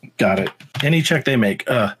make. Got it. Any check they make.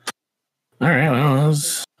 All right.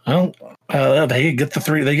 They get the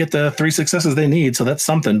three. They get the 3 successes they need, so that's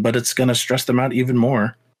something. But it's going to stress them out even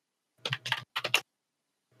more.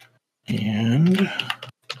 And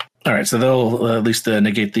all right, so they'll at least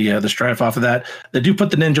negate the strife off of that. They do put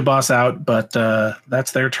the ninja boss out, but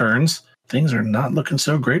that's their turns. Things are not looking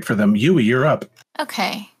so great for them. Yui, you're up.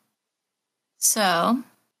 Okay. So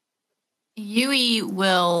Yui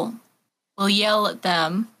will yell at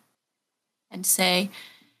them and say,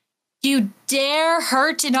 "You dare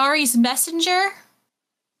hurt Inari's messenger?"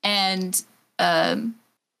 And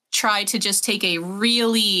try to just take a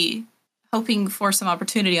really, hoping for some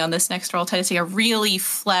opportunity on this next roll, try to take a really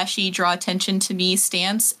flashy, draw attention to me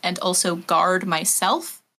stance and also guard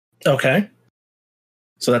myself. Okay.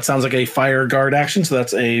 So that sounds like a fire guard action. So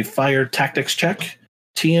that's a fire tactics check.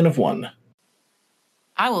 TN of 1.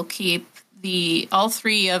 I will keep all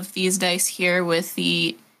 3 of these dice here with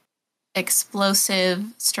the explosive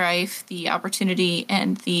strife, the opportunity,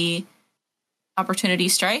 and the opportunity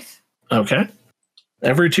strife. Okay.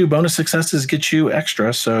 Every 2 bonus successes get you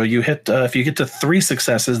extra. So you hit, if you get to 3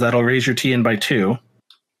 successes, that'll raise your TN by 2.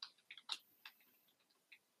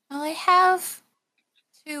 Well, I have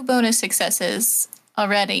 2 bonus successes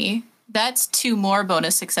already. That's 2 more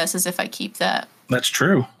bonus successes if I keep that. That's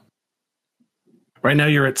true. Right now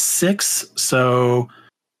you're at 6, so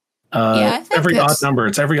every odd number.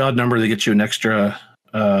 It's every odd number that gets you an extra.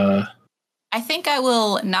 I think I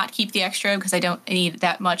will not keep the extra because I don't need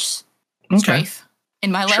that much strife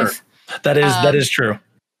in my life. That is true.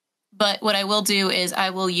 But what I will do is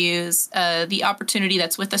I will use the opportunity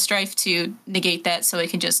that's with the strife to negate that, so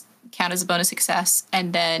it can just count as a bonus success,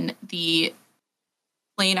 and then the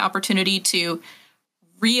plain opportunity to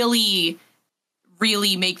really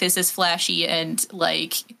make this as flashy and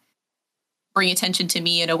like bring attention to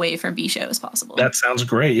me and away from B-Show as possible. That sounds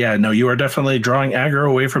great. Yeah, no, you are definitely drawing aggro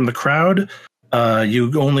away from the crowd.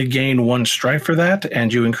 You only gain 1 strife for that,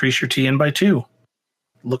 and you increase your TN by 2.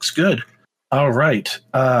 Looks good. All right.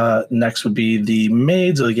 Next would be the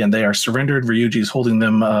maids. Again, they are surrendered. Ryuji's holding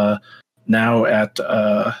them now at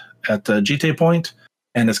the Jite point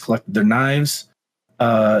and has collected their knives.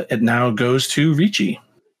 It now goes to Riichi.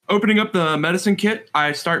 Opening up the medicine kit,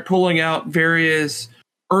 I start pulling out various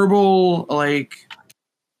herbal, like,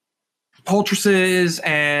 poultices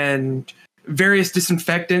and various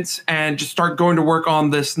disinfectants, and just start going to work on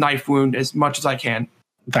this knife wound as much as I can.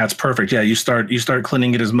 That's perfect. Yeah, you start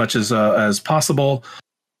cleaning it as much as possible.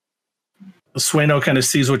 Sueno kind of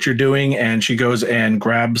sees what you're doing, and she goes and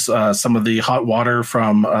grabs some of the hot water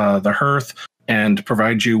from the hearth and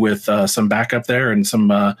provides you with some backup there and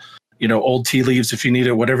some old tea leaves if you need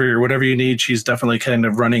it. Whatever you need, she's definitely kind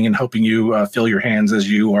of running and helping you fill your hands as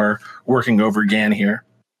you are working over Gan here.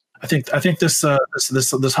 I think this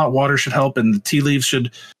hot water should help, and the tea leaves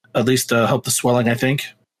should at least help the swelling, I think.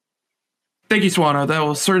 Thank you, Suano. That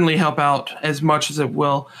will certainly help out as much as it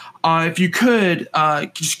will. If you could,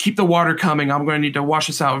 just keep the water coming. I'm going to need to wash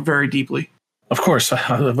this out very deeply. Of course.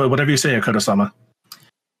 Whatever you say, Akoto-sama.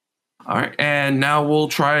 All right. And now we'll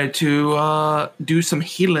try to do some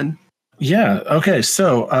healing. Yeah. Okay.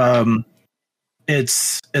 So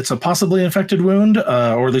it's a possibly infected wound,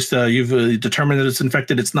 or at least you've determined that it's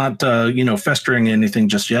infected. It's not, festering anything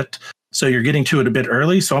just yet. So you're getting to it a bit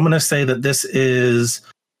early. So I'm going to say that this is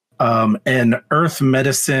an earth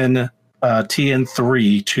medicine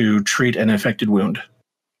TN3 to treat an infected wound.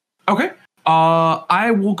 Okay.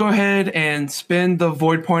 I will go ahead and spend the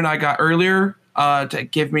void point I got earlier to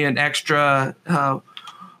give me an extra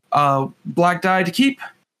black die to keep.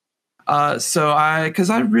 Because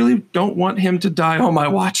I really don't want him to die on my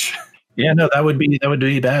watch. Yeah, no, that would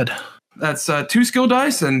be bad. That's 2 skill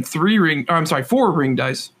dice and 4 ring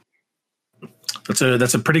dice. That's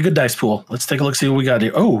a pretty good dice pool. Let's take a look, see what we got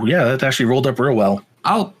here. Oh, yeah, that actually rolled up real well.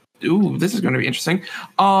 This is going to be interesting.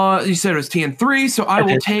 You said it was TN3, so I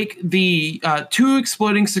will take the 2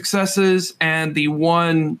 exploding successes and the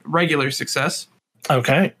 1 regular success.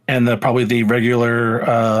 Okay, and probably the regular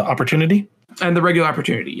opportunity? And the regular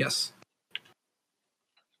opportunity, yes.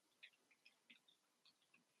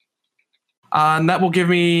 And that will give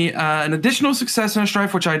me an additional success and a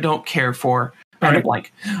strife, which I don't care for. And a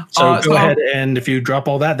blank. So go ahead, and if you drop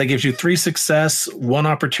all that gives you 3 success, 1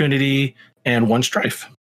 opportunity, and 1 strife.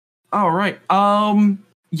 All right.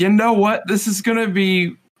 You know what? This is going to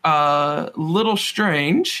be a little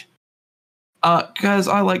strange because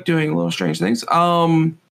I like doing little strange things.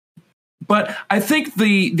 But I think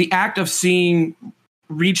the act of seeing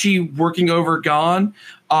Riichi working over Gon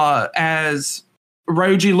as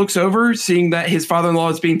Ryuji looks over, seeing that his father-in-law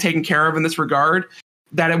is being taken care of in this regard,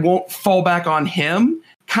 that it won't fall back on him,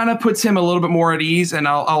 kind of puts him a little bit more at ease, and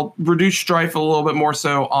I'll reduce strife a little bit more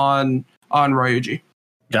so on Ryuji.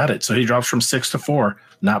 Got it. So he drops from 6 to 4.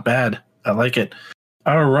 Not bad. I like it.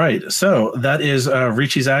 All right. So that is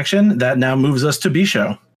Richi's action. That now moves us to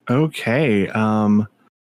Bisho. Okay.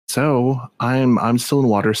 So I'm still in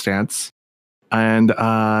water stance, and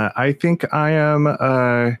I think I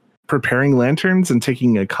am preparing lanterns and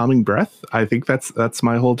taking a calming breath. I think that's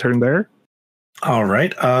my whole turn there. All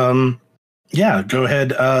right. Yeah, go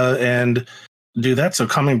ahead and do that. So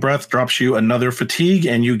calming breath drops you another fatigue,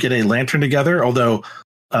 and you get a lantern together. Although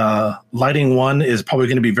lighting one is probably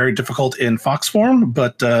going to be very difficult in fox form,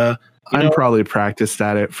 but I'm probably practiced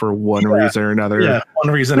at it for one reason or another. Yeah,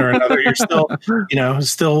 one reason or another. You're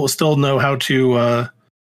still, still know how to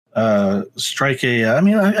strike a. I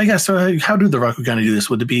mean, I guess. How do the Rakugan do this?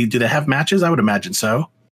 Would it be? Do they have matches? I would imagine so.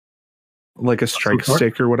 Like a strike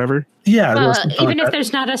stick or whatever. Yeah. Well, even if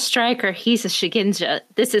there's not a striker, he's a Shigenja.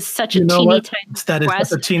 This is such a teeny tiny request. That is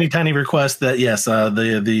such a teeny tiny request that yes, I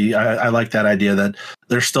like that idea that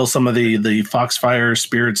there's still some of the Foxfire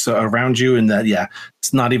spirits around you, and that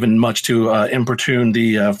it's not even much to importune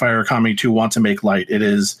the Fire Kami to want to make light. It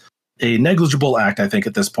is a negligible act, I think,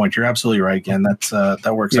 at this point. You're absolutely right, again.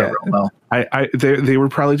 That works out real well. They were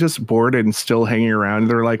probably just bored and still hanging around.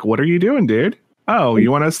 They're like, "What are you doing, dude? Oh,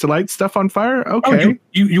 you want us to light stuff on fire? Okay. Oh,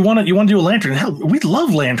 you want to do a lantern? Hell, we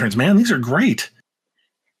love lanterns, man. These are great.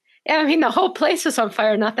 Yeah, I mean, the whole place was on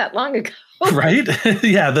fire not that long ago. Right?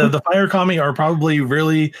 Yeah, the Fire Kami are probably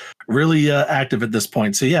really, really active at this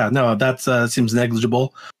point. So yeah, no, that seems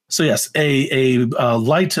negligible. So yes, a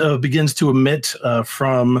light begins to emit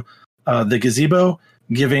from the gazebo,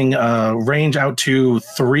 giving range out to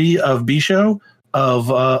 3 of Bisho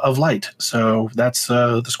of light. So that's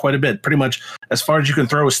quite a bit. Pretty much as far as you can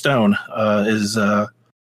throw a stone is now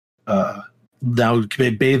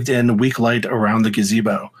bathed in weak light around the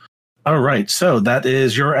gazebo. All right, so that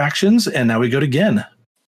is your actions, and now we go to Gen.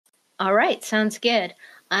 All right, sounds good.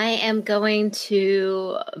 I am going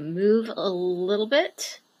to move a little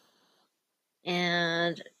bit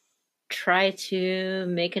and try to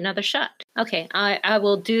make another shot. Okay, I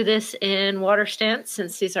will do this in water stance,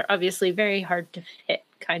 since these are obviously very hard to hit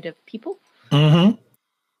kind of people.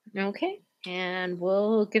 Mm-hmm. Okay, and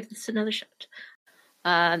we'll give this another shot.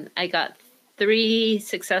 I got 3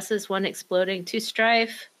 successes, 1 exploding, 2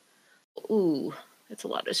 strife. Ooh, that's a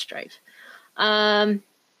lot of strife.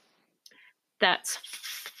 That's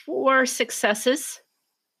 4 successes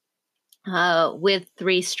with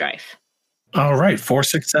 3 strife. All right, 4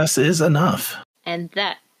 success is enough. And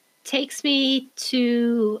that takes me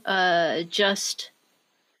to just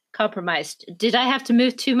compromised. Did I have to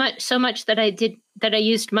move so much that I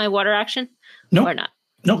used my water action? Nope. Or not?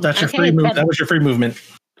 Nope, that's your free move. That was your free movement.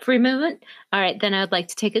 Free movement? All right, then I would like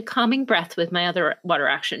to take a calming breath with my other water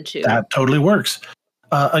action too. That totally works.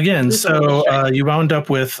 Again, so you wound up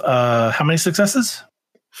with how many successes?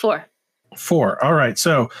 4. 4. All right,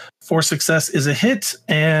 so 4 success is a hit,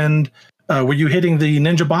 and were you hitting the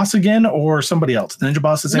ninja boss again, or somebody else? The ninja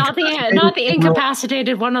boss is not the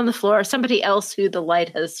incapacitated one on the floor. Somebody else who the light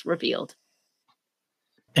has revealed.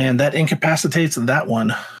 And that incapacitates that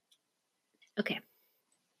one. Okay.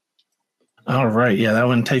 All right, yeah, that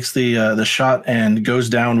one takes the shot and goes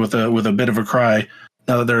down with a bit of a cry.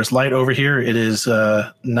 Now that there's light over here, it is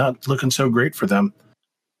not looking so great for them.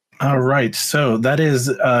 All right, so that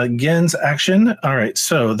is Gen's action. All right,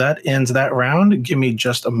 so that ends that round. Give me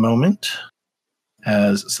just a moment,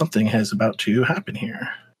 as something is about to happen here.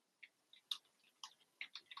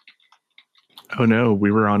 Oh no,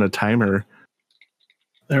 we were on a timer.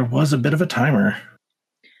 There was a bit of a timer.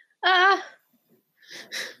 I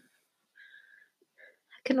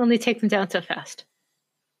can only take them down so fast.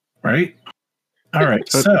 Right? All right,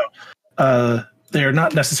 so they are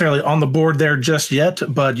not necessarily on the board there just yet,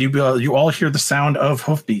 but you all hear the sound of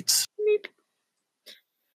hoofbeats.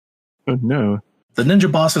 Oh no. The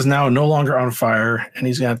ninja boss is now no longer on fire, and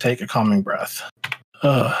he's going to take a calming breath.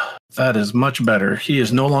 That is much better. He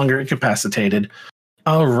is no longer incapacitated.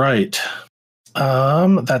 All right.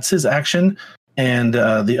 That's his action, and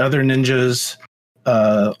the other ninjas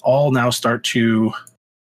all now start to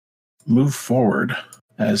move forward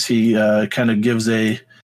as he kind of gives a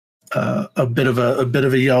bit of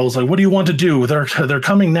a yell. It's like, what do you want to do? They're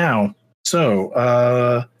coming now. So,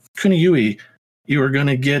 Kuniyui, you are going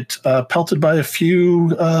to get pelted by a few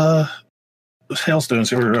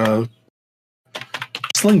hailstones or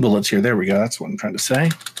sling bullets here. There we go. That's what I'm trying to say.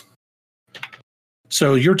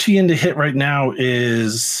 So your TN to hit right now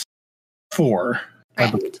is 4, I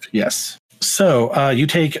believe. Yes. So you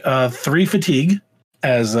take 3 fatigue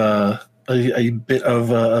as a bit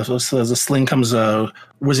of as a sling comes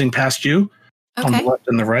whizzing past you on the Okay. left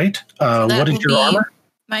and the right. That What is will your be- armor?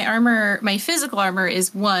 My armor, my physical armor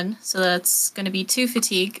is 1, so that's going to be 2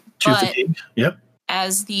 fatigue. 2 but fatigue. Yep.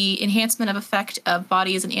 as the enhancement of effect of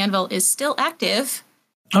body as an anvil is still active,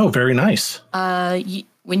 Oh, very nice.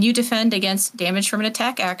 when you defend against damage from an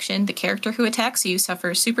attack action, the character who attacks you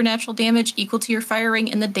suffers supernatural damage equal to your firing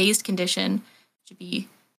in the dazed condition, which would be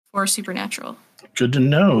 4 supernatural. Good to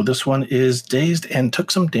know. This one is dazed and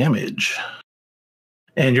took some damage.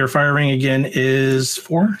 And your firing again is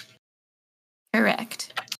 4?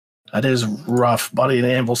 Correct. That is rough. Body and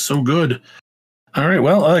anvil, so good. All right,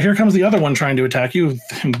 well, here comes the other one trying to attack you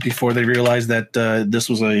before they realize that this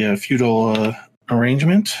was a futile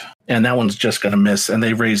arrangement. And that one's just going to miss. And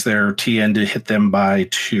they raise their TN to hit them by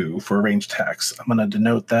 2 for ranged attacks. I'm going to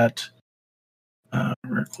denote that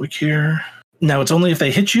real quick here. Now, it's only if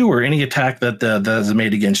they hit you or any attack that is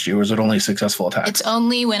made against you, or is it only successful attacks? It's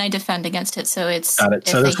only when I defend against it, so it's... Got it. if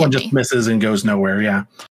So they this one hit just me. misses and goes nowhere, yeah.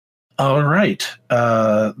 All right.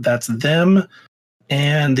 That's them.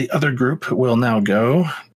 And the other group will now go.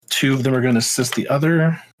 2 of them are going to assist the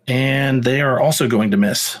other. And they are also going to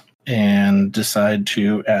miss and decide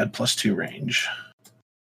to add +2 range.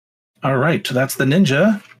 All right. That's the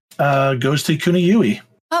ninja. Goes to Kuniyui.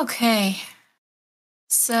 Okay.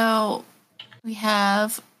 So we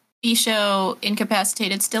have Bisho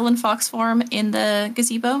incapacitated, still in fox form in the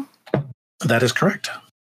gazebo, That is correct.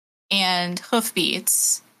 and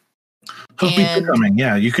Hoofbeats. Hoofbeats And- are coming.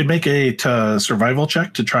 Yeah, you could make a survival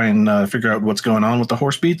check to try and figure out what's going on with the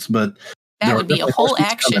horse beats, but That there would are be a definitely whole horse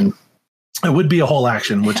beats action. coming. It would be a whole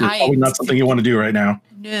action, which is probably not something you want to do right now.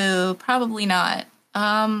 No, probably not.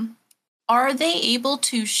 Are they able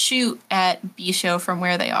to shoot at Bisho from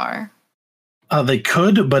where they are? They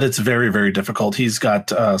could, but it's very, very difficult. He's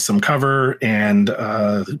got some cover and,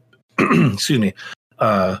 excuse me,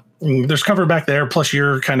 there's cover back there. Plus,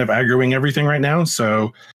 you're kind of aggroing everything right now,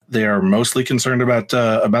 so they are mostly concerned about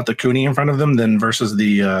the Kuni in front of them than versus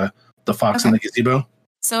the fox in the gazebo.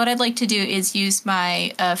 So what I'd like to do is use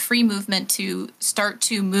my free movement to start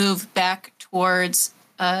to move back towards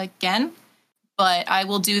Gen, but I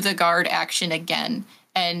will do the guard action again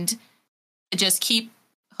and just keep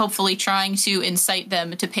hopefully trying to incite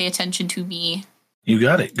them to pay attention to me. You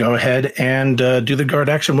got it. Go ahead and do the guard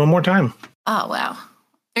action one more time. Oh, wow.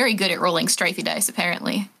 Very good at rolling strifey dice,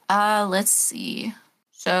 apparently. Let's see.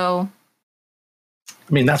 So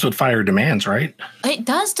I mean, that's what fire demands, right? it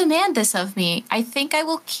does demand this of me. I think I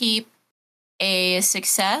will keep a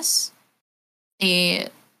success, the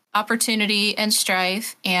opportunity and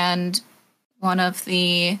strife, and one of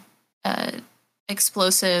the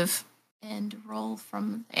explosive, and roll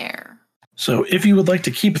from there. So if you would like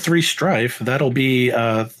to keep 3 strife, that'll be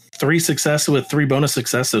 3 success with 3 bonus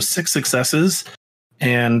success, so 6 successes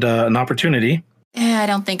and an opportunity. Yeah, I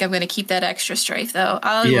don't think I'm going to keep that extra strife, though.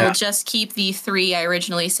 I will just keep the 3 I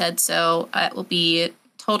originally said, so it will be a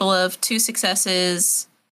total of 2 successes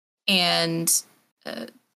and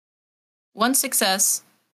 1 success,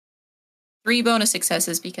 3 bonus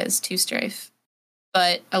successes because 2 strife.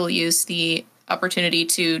 But I will use the opportunity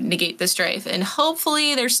to negate the strife, and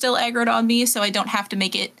hopefully they're still aggroed on me, so I don't have to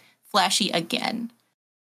make it flashy again.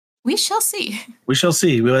 We shall see. We shall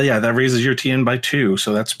see. Well, yeah, that raises your TN by 2,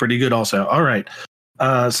 so that's pretty good also. All right.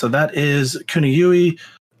 So that is Kuniyui.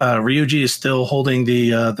 Ryuji is still holding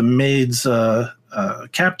the maids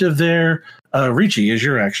captive there. Richie, is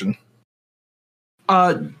your action.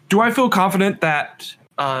 Do I feel confident that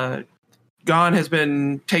Gon has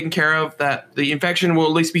been taken care of, that the infection will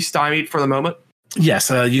at least be stymied for the moment?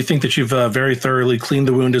 Yes, you think that you've very thoroughly cleaned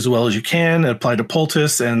the wound as well as you can, applied a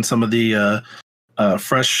poultice and some of the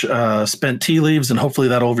fresh spent tea leaves, and hopefully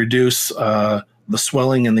that'll reduce the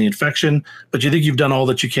swelling and the infection. But you think you've done all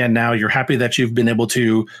that you can now. You're happy that you've been able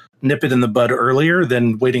to nip it in the bud earlier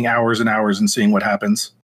than waiting hours and hours and seeing what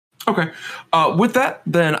happens. Okay. With that,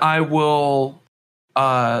 then I will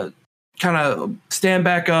kind of stand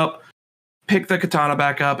back up, pick the katana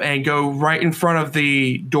back up, and go right in front of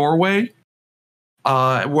the doorway,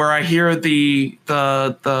 where I hear the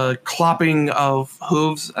clopping of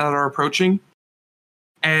hooves that are approaching,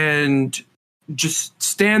 and just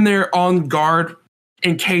stand there on guard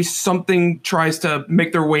in case something tries to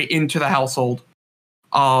make their way into the household.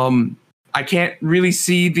 I can't really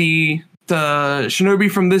see the shinobi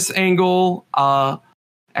from this angle,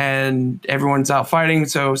 and everyone's out fighting,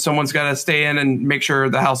 so someone's got to stay in and make sure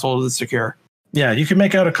the household is secure. Yeah, you can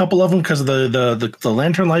make out a couple of them because of the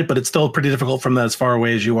lantern light, but it's still pretty difficult from as far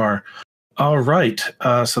away as you are. All right,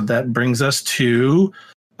 so that brings us to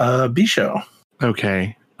Bisho.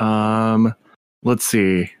 Okay. Let's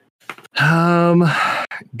see.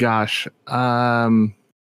 Gosh.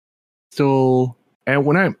 Still, and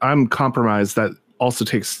when I'm compromised, that also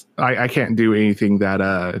takes. I can't do anything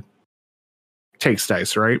that takes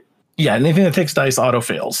dice, right? Yeah, anything that takes dice auto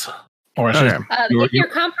fails. Or I should, Okay. If you're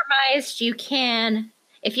compromised, you can.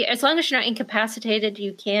 As long as you're not incapacitated,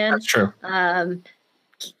 you can. That's true.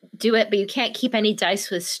 Do it, but you can't keep any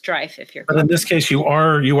dice with strife if you're. But in this case, you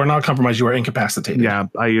are not compromised. You are incapacitated. Yeah,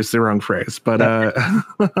 I used the wrong phrase, but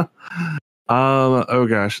oh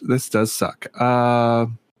gosh, this does suck.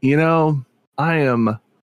 I'm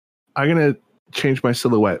gonna change my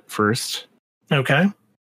silhouette first. Okay.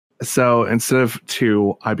 So instead of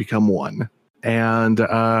 2, I become 1, and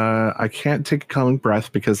I can't take a calming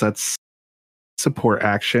breath because that's support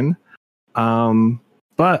action.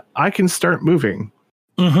 But I can start moving.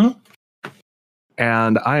 Mm-hmm.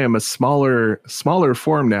 And I am a smaller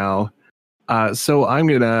form now. So I'm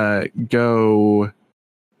gonna go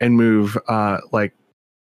and move like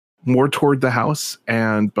more toward the house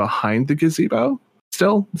and behind the gazebo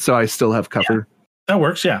still. So I still have cover. Yeah, that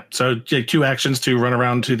works, yeah. So take 2 actions to run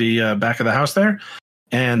around to the back of the house there.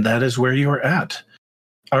 And that is where you are at.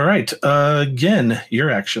 All right. Again,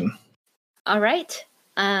 your action. All right.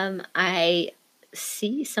 I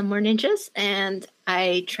see some more ninjas, and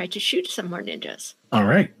I try to shoot some more ninjas. All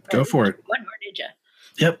right. Go for it. One more ninja.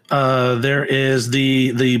 Yep. There is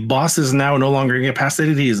the boss is now no longer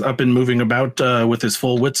incapacitated. He is up and moving about with his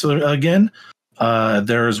full wits again.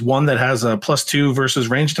 There's one that has a +2 versus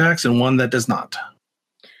range attacks and one that does not.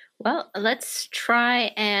 Well, let's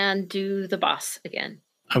try and do the boss again.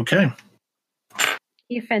 Okay.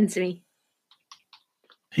 He offends me.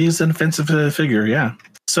 He's an offensive figure, yeah.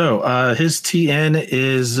 So his TN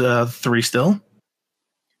is 3 still.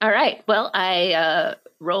 All right. Well, I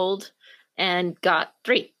rolled and got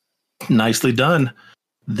 3. Nicely done.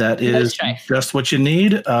 That is just what you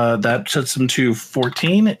need. That sets him to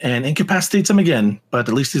 14 and incapacitates him again, but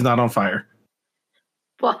at least he's not on fire.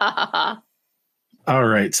 All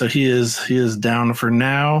right, so he is down for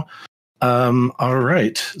now. All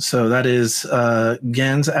right, so that is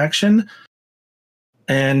Gan's action.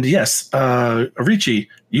 And yes, Arichi,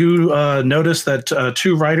 you notice that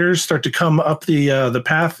 2 riders start to come up the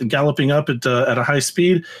path, galloping up at a high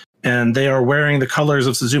speed, and they are wearing the colors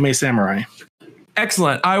of Suzume Samurai.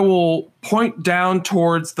 Excellent. I will point down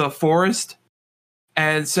towards the forest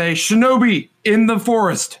and say, "Shinobi in the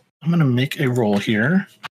forest." I'm going to make a roll here.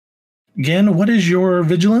 Gan, what is your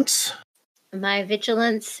vigilance? My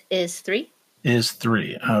vigilance is 3. Is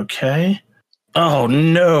 3. Okay. Oh,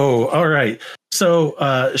 no. All right. So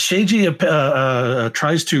Sheiji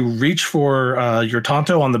tries to reach for your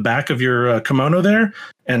tanto on the back of your kimono there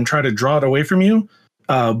and try to draw it away from you.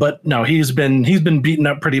 But no, he's been beaten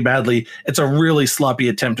up pretty badly. It's a really sloppy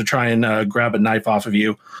attempt to try and grab a knife off of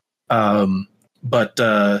you.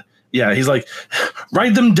 Yeah, he's like,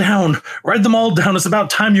 ride them all down. It's about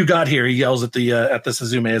time you got here. He yells at the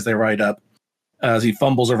Suzume as they ride up, as he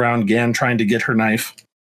fumbles around Gan trying to get her knife.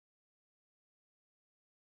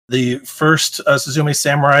 The first Suzume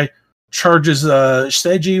Samurai charges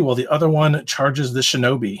Sheiji, while the other one charges the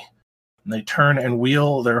Shinobi. And they turn and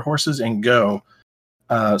wheel their horses and go.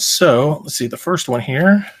 So let's see, the first one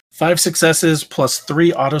here, 5 successes plus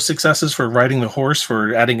 3 auto successes for riding the horse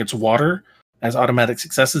for adding its water as automatic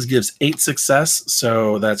successes gives 8 success.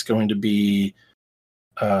 So that's going to be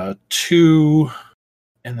 2,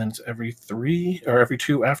 and then it's every 3 or every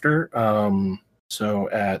 2 after. So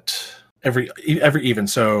at every even,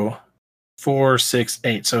 so 4, 6,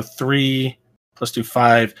 8. So 3 plus 2,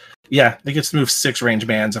 5. Yeah, it gets to move 6 range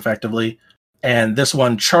bands effectively. And this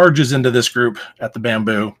one charges into this group at the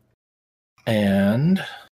bamboo. And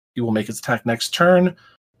he will make his attack next turn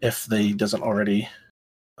if they doesn't already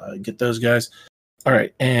get those guys. All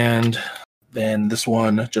right, and then this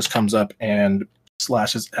one just comes up and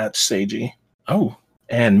slashes at Seiji. Oh,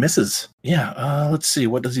 and misses. Yeah, let's see.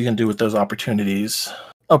 What is he going to do with those opportunities?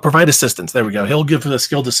 Oh, provide assistance. There we go. He'll give the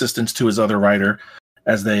skilled assistance to his other rider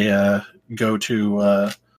as they go to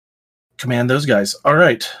command those guys. All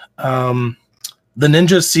right. The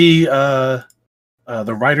ninjas see the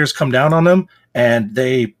riders come down on them, and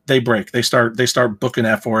they break. They start booking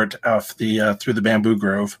that for it off the through the bamboo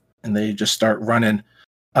grove, and they just start running.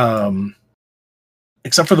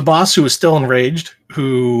 Except for the boss, who is still enraged,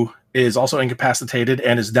 who is also incapacitated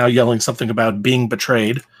and is now yelling something about being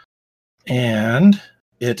betrayed. And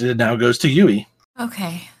it now goes to Yui.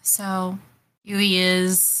 Okay, so Yui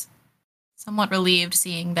is somewhat relieved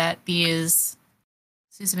seeing that these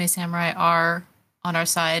Suzume Samurai are on our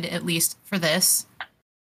side, at least for this.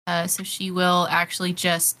 So she will actually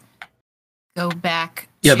just go back.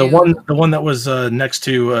 Yeah, to... the one that was next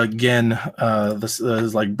to Gen. This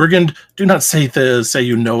is like, Brigand, do not say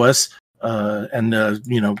you know us. And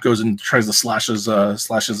goes and tries to slash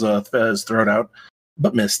his throat out,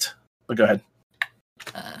 but missed. But go ahead.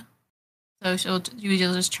 So she'll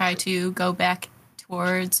just try to go back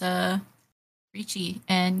towards Ricci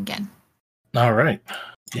and Gen. All right,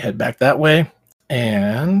 you head back that way,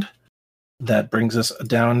 and that brings us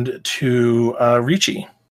down to Ricci.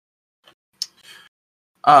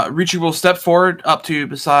 Ricci will step forward up to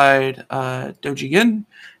beside Doji Gin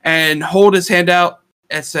and hold his hand out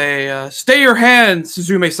and say, "Stay your hand,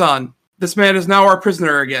 Suzume-san. This man is now our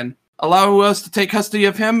prisoner again. Allow us to take custody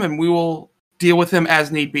of him, and we will deal with him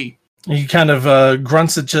as need be." He kind of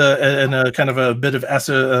grunts it in a kind of a bit of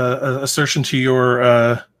assertion to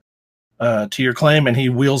your claim, and he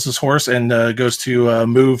wheels his horse and goes to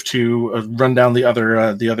move to run down the other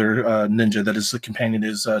ninja that his companion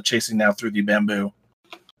is chasing now through the bamboo.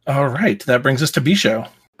 All right, that brings us to Bisho.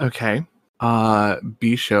 Okay.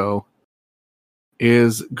 Bisho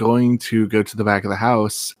is going to go to the back of the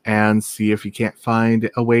house and see if he can't find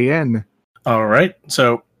a way in. All right,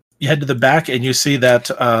 so you head to the back and you see that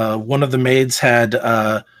one of the maids had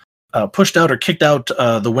pushed out or kicked out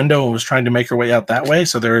the window and was trying to make her way out that way.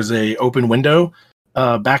 So there is a open window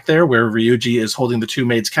back there where Ryuji is holding the two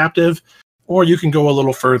maids captive, or you can go a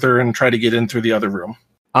little further and try to get in through the other room.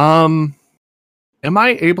 Am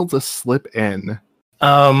I able to slip in?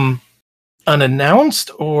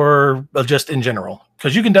 Unannounced or just in general?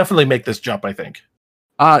 Because you can definitely make this jump, I think.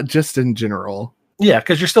 Just in general. Yeah,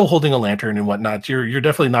 because you're still holding a lantern and whatnot. You're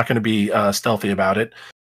definitely not going to be stealthy about it.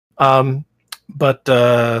 But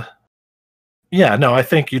yeah, no, I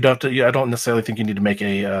think you'd have to. I don't necessarily think you need to make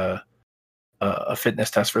a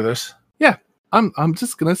fitness test for this. Yeah, I'm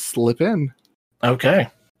just gonna slip in. Okay,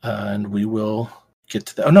 and we will get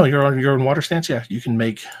to that. Oh no, you're on water stance. Yeah, you can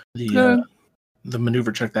make the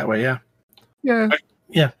maneuver check that way. Yeah. Yeah.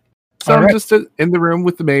 Yeah. So All I'm right. just in the room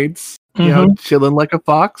with the maids, you know, chilling like a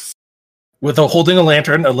fox. With holding a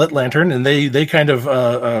lantern, a lit lantern, and they kind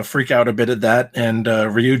of freak out a bit at that. And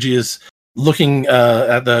Ryuji is looking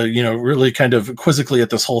at the really kind of quizzically at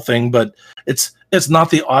this whole thing, but it's not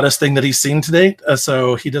the oddest thing that he's seen to date.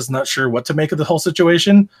 So he does not sure what to make of the whole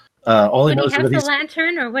situation. All he Would knows he is have that the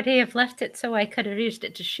lantern, or would he have left it so I could have used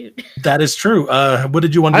it to shoot? that is true. What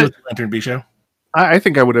did you want to do with the lantern, Bisho? I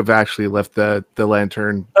think I would have actually left the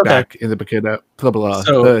lantern back in the pagoda.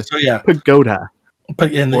 So yeah, pagoda.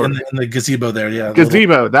 But in the gazebo there, yeah.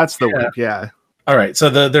 Gazebo, that's the word, yeah. All right, so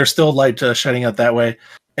there's still light shining out that way.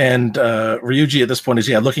 And Ryuji at this point is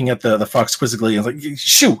looking at the fox quizzically and like,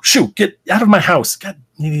 shoo, get out of my house. God,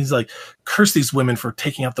 he's like, curse these women for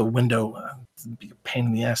taking out the window. It'd be a pain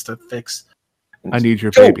in the ass to fix. I need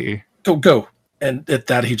your baby. Go. And at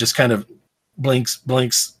that he just kind of blinks.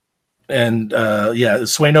 And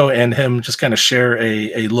Sueno and him just kind of share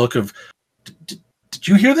a look of, did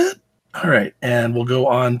you hear that? All right, and we'll go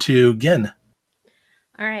on to Gen.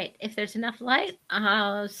 All right, if there's enough light,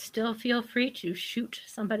 I'll still feel free to shoot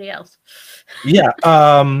somebody else. Yeah,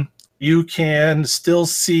 you can still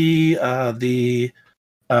see the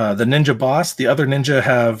ninja boss. The other ninja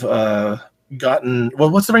have gotten. Well,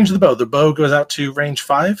 what's the range of the bow? The bow goes out to range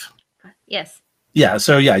 5. Yes. Yeah,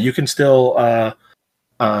 so you can still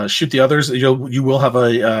shoot the others. You will have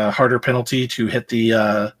a harder penalty to hit the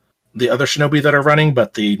other shinobi that are running,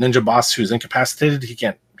 but the ninja boss who's incapacitated, he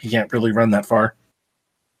can't really run that far.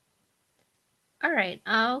 All right,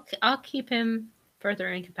 I'll keep him further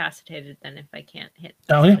incapacitated then if I can't hit.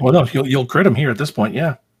 Oh yeah, well no, you'll crit him here at this point,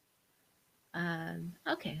 yeah.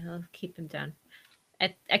 Okay, I'll keep him down.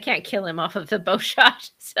 I can't kill him off of the bow shot,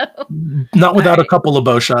 so not without a couple of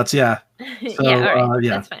bow shots, yeah. So, yeah, all right,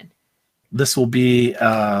 yeah, that's fine. This will be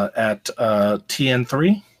at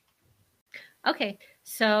TN3. Okay,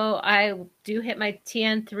 so I do hit my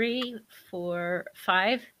TN3 for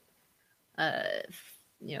 5.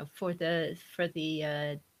 For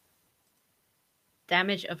the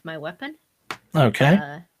damage of my weapon.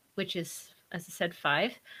 Okay. Which is, as I said,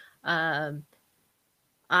 5.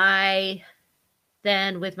 I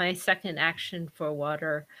then, with my second action for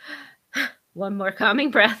water, one more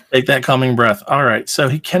calming breath. Take that calming breath. All right. So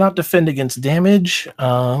he cannot defend against damage.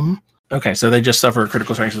 Okay. So they just suffer a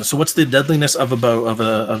critical strength. So what's the deadliness of a bow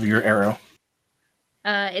of your arrow?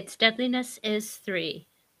 Its deadliness is 3.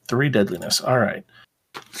 3 deadliness. All right.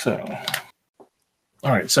 So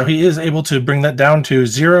he is able to bring that down to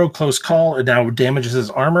 0. Close call. It now damages his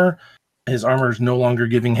armor. His armor is no longer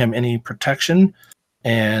giving him any protection,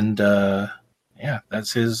 and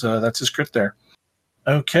that's his crit there.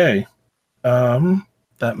 Okay.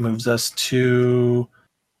 that moves us to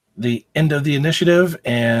the end of the initiative,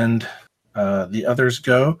 and the others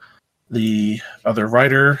go. The other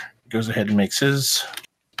rider goes ahead and makes his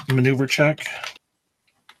maneuver check.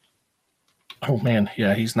 Oh man,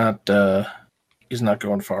 yeah, he's not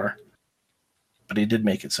going far, but he did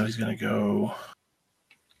make it, so he's going to go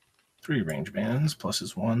 3 range bands plus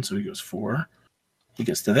his 1, so he goes 4. He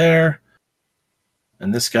gets to there,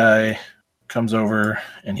 and this guy comes over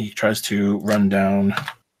and he tries to run down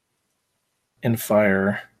and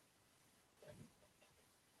fire.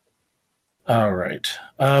 All right.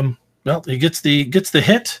 Well, he gets the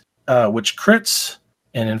hit, which crits,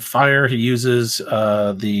 and in fire he uses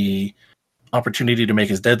the opportunity to make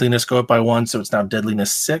his deadliness go up by 1, so it's now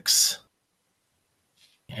deadliness 6.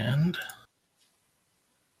 And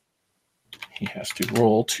he has to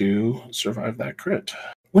roll to survive that crit.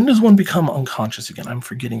 When does one become unconscious again? I'm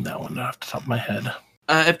forgetting that one off the top of my head.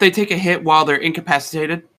 If they take a hit while they're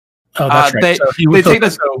incapacitated. Oh, that's right.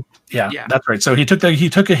 Yeah, that's right. So he took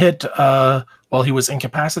a hit while he was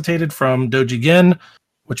incapacitated from Doji Gen,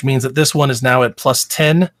 which means that this one is now at plus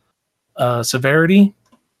 10 severity.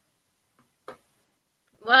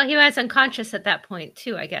 Well, he was unconscious at that point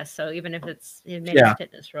too, I guess. So even if it made a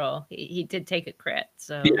fitness roll, he did take a crit.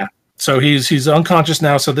 So yeah. So he's unconscious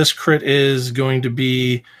now. So this crit is going to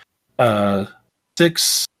be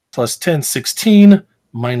 6 plus 10, 16,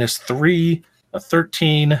 minus 3, a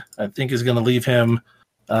 13. I think is going to leave him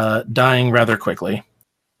dying rather quickly.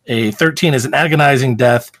 A 13 is an agonizing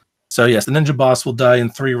death. So yes, the ninja boss will die in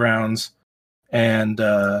 3 rounds. And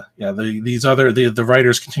the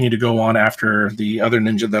riders continue to go on after the other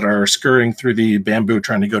ninja that are scurrying through the bamboo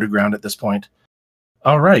trying to go to ground at this point.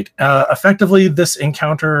 All right. Effectively, this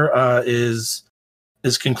encounter is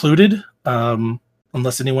concluded.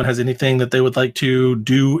 Unless anyone has anything that they would like to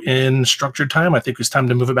do in structured time, I think it's time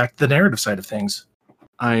to move it back to the narrative side of things.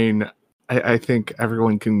 I think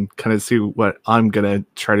everyone can kind of see what I'm going to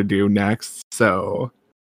try to do next. So...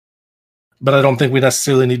 But I don't think we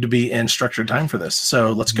necessarily need to be in structured time for this.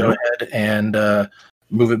 So let's go ahead and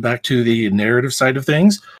move it back to the narrative side of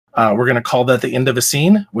things. We're going to call that the end of a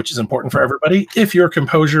scene, which is important for everybody. If your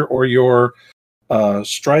composure or your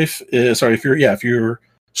strife if your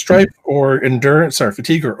strife or endurance,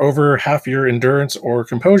 fatigue or over half your endurance or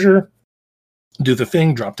composure, do the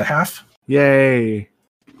thing, drop to half. Yay.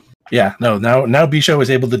 Yeah, no, now Bisho is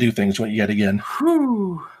able to do things yet again.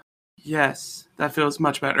 Whew. Yes, that feels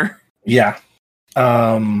much better. Yeah.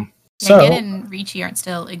 So Gin and Ricci aren't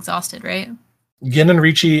still exhausted, right? Gin and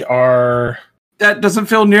Ricci are... That doesn't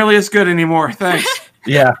feel nearly as good anymore. Thanks.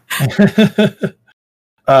 Yeah. Were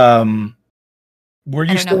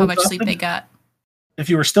you I don't still know how much exhausted? sleep they got. If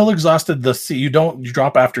you were still exhausted, you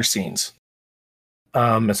drop after scenes.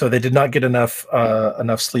 So they did not get enough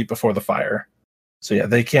sleep before the fire. So yeah,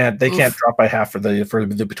 they can't drop by half for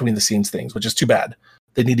the between the scenes things, which is too bad.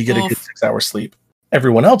 They need to get a good 6 hours sleep.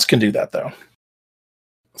 Everyone else can do that though.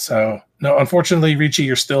 So no, unfortunately, Ricci,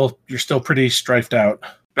 you're still pretty strifed out.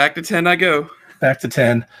 Back to 10 I go. Back to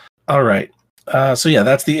 10. All right. So yeah,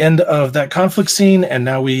 that's the end of that conflict scene, and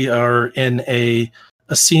now we are in a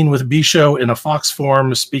scene with Bisho in a fox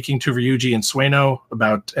form speaking to Ryuji and Sueno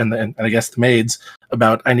about, and I guess the maids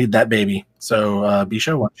about, I need that baby. So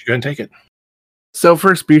Bisho, why don't you go ahead and take it? So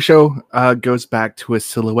first, Bisho goes back to a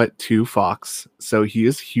silhouette 2 fox. So he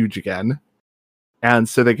is huge again. And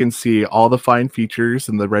so they can see all the fine features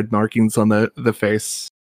and the red markings on the face.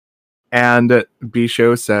 And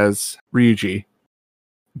Bisho says, Ryuji,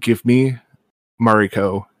 give me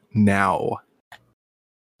Mariko now.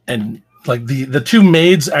 And like the 2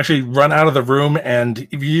 maids actually run out of the room, and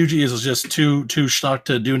Ryuji is just too shocked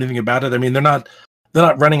to do anything about it. I mean, they're not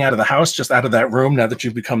running out of the house, just out of that room now that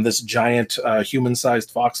you've become this giant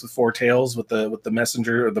human-sized fox with 4 tails with the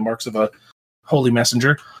messenger, or the marks of a holy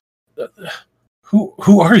messenger.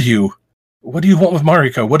 Who are you? What do you want with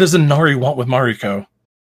Mariko? What does Inari want with Mariko?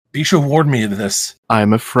 Bisho warned me of this.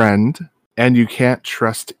 I'm a friend, and you can't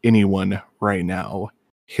trust anyone right now.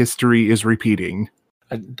 History is repeating.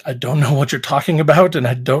 I don't know what you're talking about, and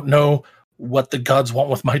I don't know what the gods want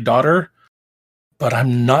with my daughter, but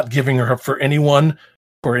I'm not giving her up for anyone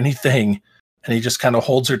or anything. And he just kind of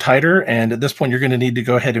holds her tighter, and at this point, you're going to need to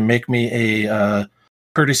go ahead and make me a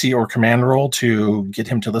courtesy or command roll to get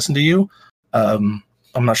him to listen to you.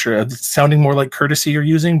 I'm not sure. It's sounding more like courtesy you're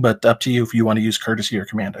using, but up to you if you want to use courtesy or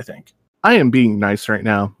command, I think. I am being nice right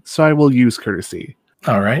now, so I will use courtesy.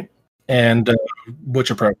 All right. And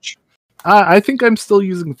which approach? I think I'm still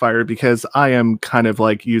using fire because I am kind of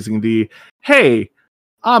like using the, hey,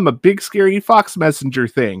 I'm a big scary fox messenger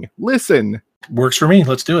thing. Listen, Works for me.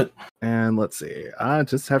 Let's do it. And let's see. I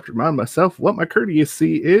just have to remind myself what my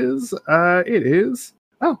courtesy is. It is.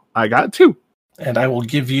 Oh, I got 2. And I will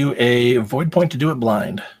give you a void point to do it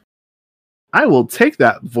blind. I will take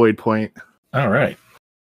that void point. All right.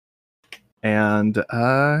 And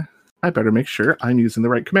I better make sure I'm using the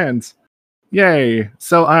right commands. Yay.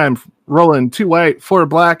 So I'm rolling 2 white, 4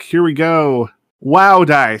 black. Here we go. Wow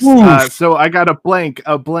dice. So I got a blank,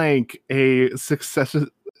 a success,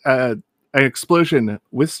 an explosion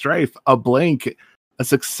with strife, a blank, a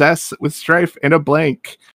success with strife, and a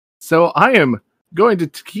blank. So I am going to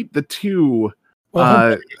keep the 2.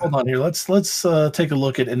 Well, hold on here. Let's take a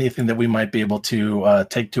look at anything that we might be able to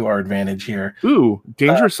take to our advantage here. Ooh,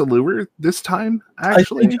 dangerous allure this time.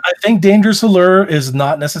 Actually, I think dangerous allure is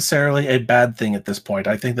not necessarily a bad thing at this point.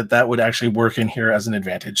 I think that would actually work in here as an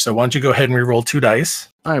advantage. So why don't you go ahead and re-roll 2 dice?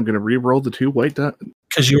 I'm going to re-roll the 2 white dice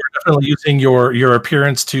because you are definitely using your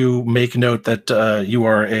appearance to make note that you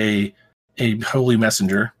are a holy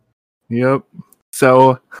messenger. Yep.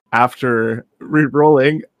 So after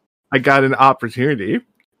re-rolling, I got an opportunity.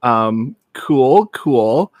 Cool.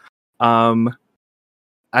 I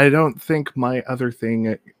don't think my other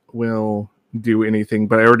thing will do anything,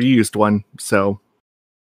 but I already used one. So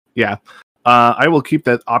yeah. I will keep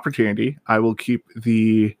that opportunity. I will keep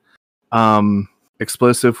the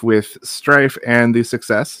explosive with strife and the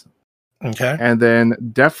success. Okay. And then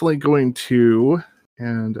definitely going to,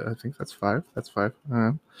 and I think that's 5. That's 5.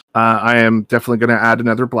 I am definitely going to add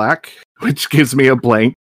another black, which gives me a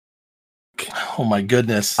blank. Oh my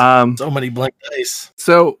goodness. So many blank dice.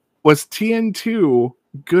 So was TN2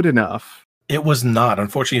 good enough? It was not.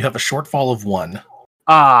 Unfortunately, you have a shortfall of 1.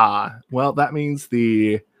 Well, that means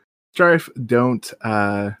the strife don't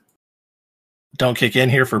kick in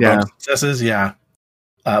here for bonus successes. Yeah.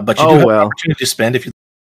 But you do have an opportunity to spend if you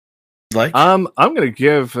like. I'm gonna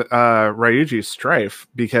give Ryuji strife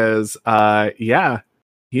because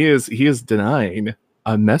he is denying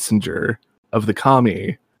a messenger of the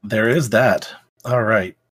kami. There is that. All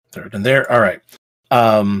right. Third and there. All right.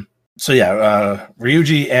 So yeah,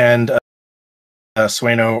 Ryuji and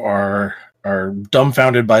Sueno are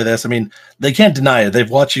dumbfounded by this. I mean, they can't deny it. They've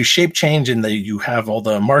watched you shape change and you have all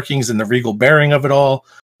the markings and the regal bearing of it all,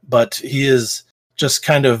 but he is just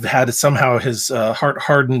kind of had somehow his heart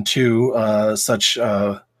hardened to such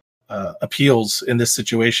appeals in this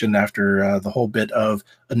situation after the whole bit of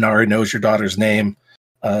Inari knows your daughter's name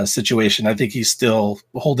situation. I think he's still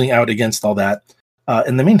holding out against all that.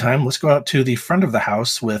 In the meantime, let's go out to the front of the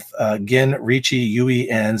house with Gin, Richi, Yui,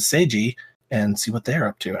 and Seiji and see what they're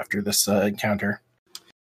up to after this encounter.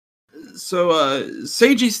 So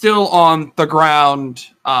Seiji's still on the ground.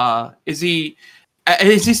 Is he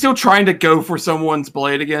still trying to go for someone's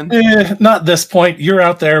blade again? Not this point. You're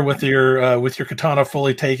out there with your katana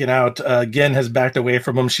fully taken out. Gin has backed away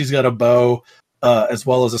from him. She's got a bow as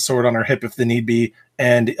well as a sword on her hip if the need be.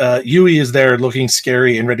 And Yui is there looking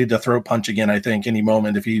scary and ready to throat punch again, I think, any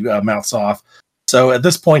moment if he mouths off. So at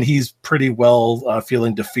this point, he's pretty well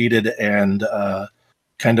feeling defeated and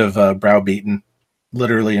kind of browbeaten,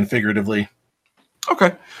 literally and figuratively.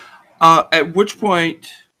 Okay. At which point,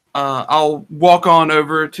 I'll walk on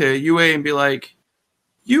over to Yui and be like,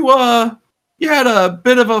 you had a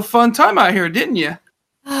bit of a fun time out here, didn't you?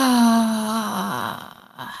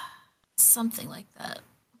 Something like that.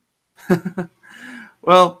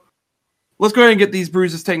 Well, let's go ahead and get these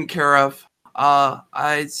bruises taken care of. I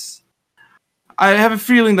have a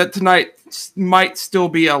feeling that tonight might still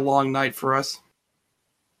be a long night for us.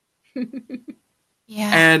 Yeah.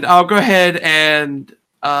 And I'll go ahead and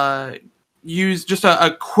use just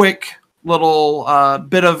a quick little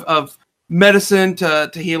bit of medicine to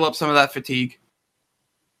heal up some of that fatigue.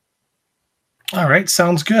 All right,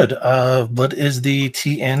 sounds good. What is the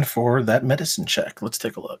TN for that medicine check? Let's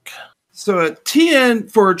take a look. So a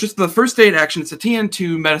TN for just the first aid action, it's a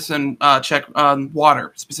TN2 medicine check on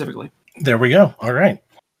water specifically. There we go. All right.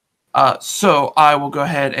 So I will go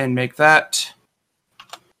ahead and make that.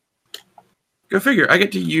 Go figure. I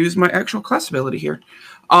get to use my actual class ability here.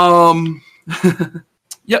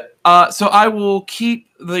 Yep. So I will keep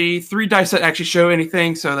the 3 dice that actually show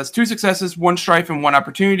anything. So that's 2 successes, 1 strife, and 1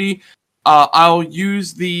 opportunity. I'll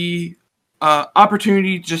use the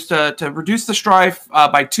opportunity just to reduce the strife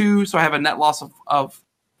by 2, so I have a net loss of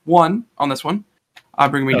 1 on this one.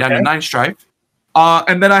 Bring me down to 9 strife.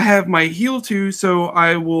 And then I have my heal 2, so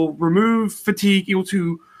I will remove fatigue equal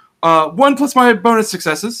to 1 plus my bonus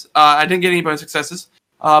successes. I didn't get any bonus successes,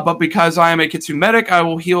 but because I am a Kitsune medic, I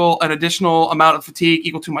will heal an additional amount of fatigue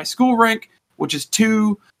equal to my school rank, which is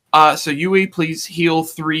 2. So Yui, please heal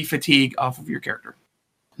 3 fatigue off of your character.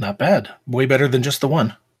 Not bad. Way better than just the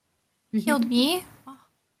 1. Healed me. Oh,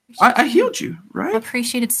 I healed you, I right?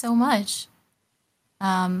 appreciate it so much.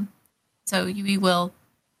 So we will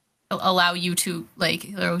allow you to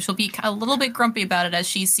she'll be a little bit grumpy about it as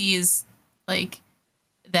she sees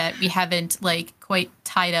that we haven't quite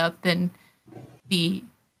tied up and the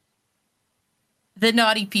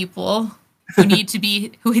naughty people who need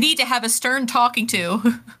to have a stern talking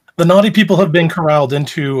to. The naughty people have been corralled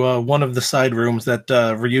into one of the side rooms that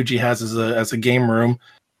Ryuji has as a game room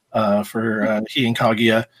for he and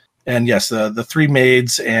Kaguya. And yes, the three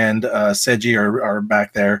maids and Seiji are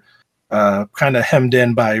back there, kind of hemmed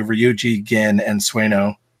in by Ryuji, Gin, and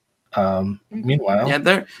Sueno. Meanwhile,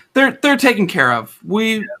 Yeah, they're taken care of.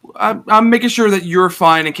 I'm making sure that you're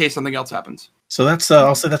fine in case something else happens. so that's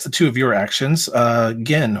I'll say that's the two of your actions.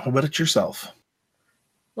 Gin, what about it yourself?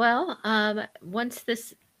 Well, once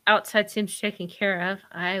this outside seems taken care of,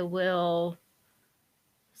 I will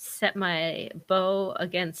set my bow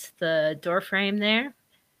against the door frame there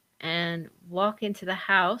and walk into the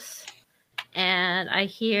house. And I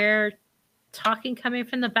hear talking coming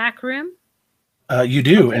from the back room. You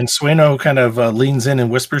do, and Sueno kind of leans in and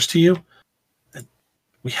whispers to you.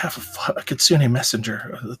 We have a Kitsune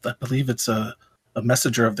messenger. I believe it's a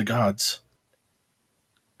messenger of the gods.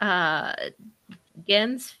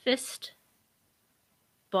 Gen's fist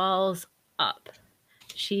balls up.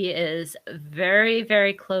 She is very,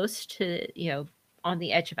 very close to, on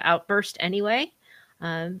the edge of outburst anyway.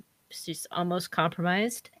 She's almost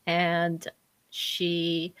compromised. And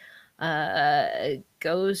she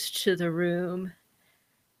goes to the room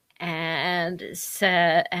and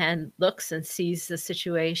looks and sees the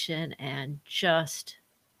situation and just...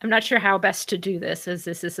 I'm not sure how best to do this, as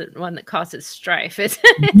this isn't one that causes strife.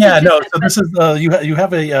 Yeah, no. So this is you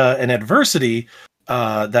have an adversity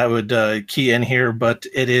that would key in here, but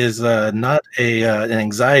it is not an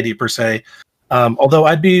anxiety per se. Although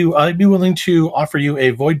I'd be willing to offer you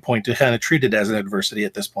a void point to kind of treat it as an adversity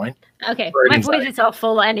at this point. Okay, my void is all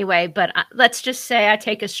full anyway, but let's just say I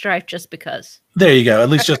take a strife just because. There you go. At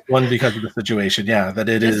least just one because of the situation. Yeah, that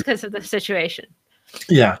it just is because of the situation.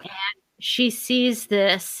 Yeah. And she sees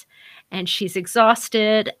this, and she's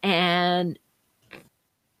exhausted, and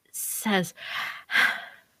says,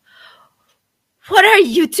 "What are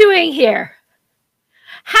you doing here?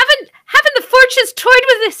 Haven't the fortunes toyed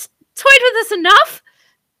with us enough?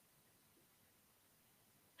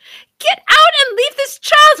 Get out and leave this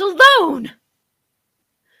child alone."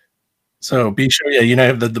 So Bisho, you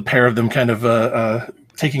have the pair of them kind of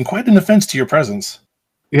taking quite an offense to your presence.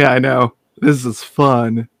 Yeah, I know. This is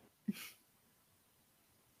fun.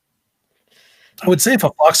 I would say if a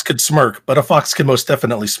fox could smirk, but a fox can most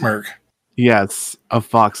definitely smirk. Yes, a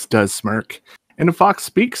fox does smirk. And a fox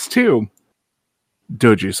speaks too.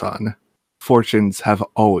 Doji-san, fortunes have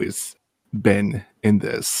always been in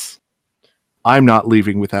this. I'm not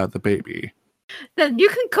leaving without the baby. Then you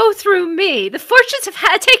can go through me. The fortunes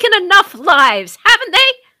have taken enough lives, haven't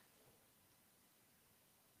they?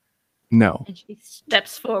 No. And she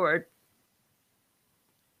steps forward.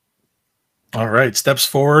 All right, steps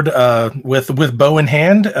forward with bow in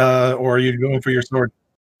hand, or are you going for your sword?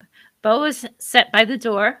 Bow is set by the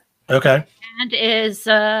door. Okay. And is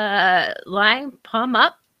lying palm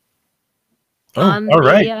up. Oh, all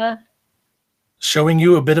right. Showing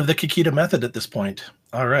you a bit of the Kikita method at this point.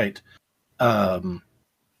 All right.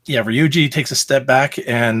 Ryuji takes a step back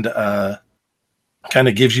and kind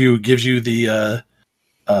of gives you the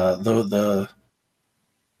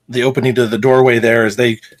opening to the doorway there as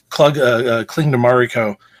they cling to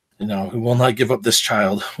Mariko. We will not give up this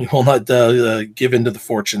child. We will not give in to the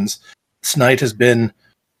fortunes. This night has been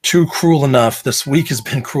too cruel enough. This week has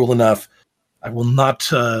been cruel enough. I will not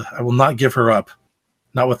give her up.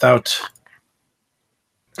 Not without.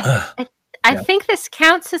 I think this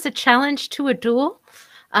counts as a challenge to a duel.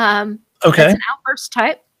 Okay. It's an outburst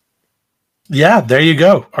type. Yeah, there you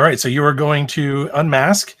go. All right, so you are going to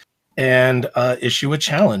unmask and issue a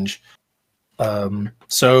challenge. Why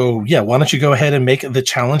don't you go ahead and make the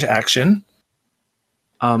challenge action?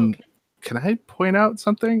 Can I point out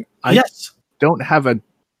something? Yes. I don't have a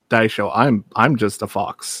daisho. I'm just a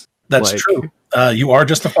fox. That's true. You are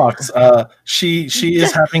just a fox. She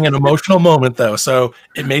is having an emotional moment though, so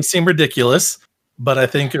it may seem ridiculous, but I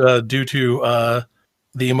think due to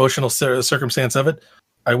the emotional circumstance of it,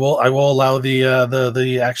 I will allow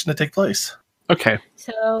the action to take place. Okay.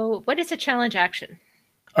 So, what is a challenge action?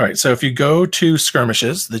 All right. So if you go to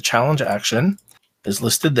skirmishes, the challenge action is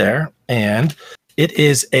listed there, and it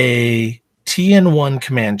is a TN1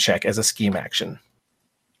 command check as a scheme action.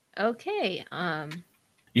 Okay.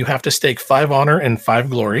 You have to stake 5 honor and 5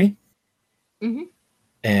 glory, mm-hmm.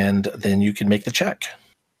 and then you can make the check.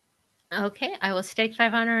 Okay, I will stake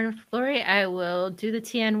 5 honor and glory. I will do the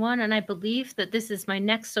TN1, and I believe that this is my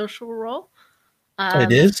next social roll.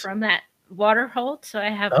 It is? From that water hold, so I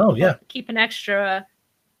have keep an extra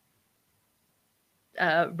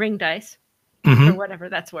ring dice for whatever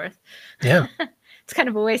that's worth. Yeah. It's kind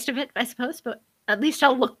of a waste of it, I suppose, but at least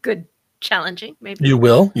I'll look good challenging, maybe. You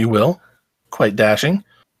will. Quite dashing.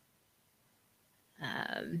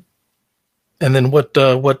 And then what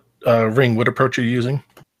ring, what approach are you using?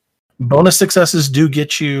 Bonus successes do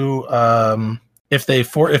get you if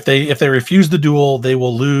they refuse the duel, they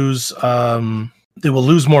will lose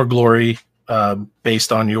more glory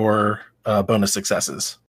based on your bonus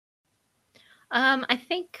successes. I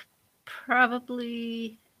think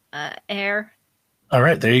probably air. All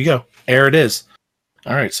right, there you go. Air it is.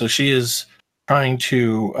 All right, so she is trying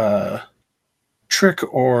to trick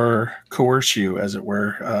or coerce you, as it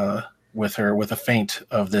were, with a feint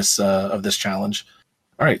of this challenge.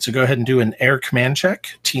 All right, so go ahead and do an air command check,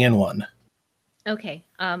 TN1. Okay,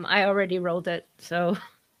 I already rolled it, so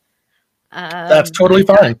that's totally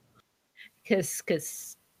fine.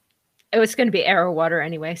 Because it was going to be air or water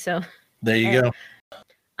anyway, so there you go.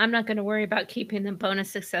 I'm not going to worry about keeping the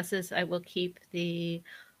bonus successes. I will keep the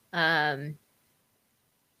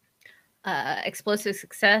explosive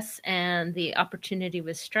success and the opportunity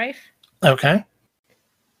with strife. Okay.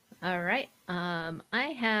 All right.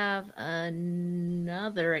 I have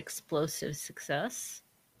another explosive success.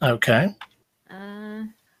 Okay.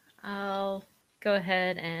 I'll go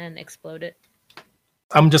ahead and explode it.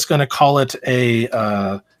 I'm just going to call it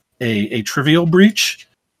a trivial breach,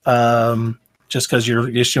 just because you're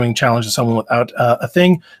issuing challenge to someone without a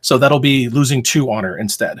thing. So that'll be losing 2 honor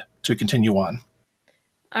instead to continue on.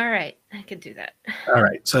 All right, I could do that. All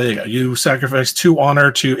right, so there you go. You sacrifice 2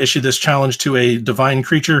 honor to issue this challenge to a divine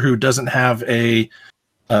creature who doesn't have a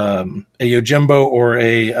Yojimbo or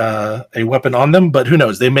a weapon on them, but who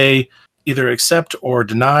knows? They may either accept or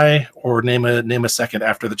deny or name a second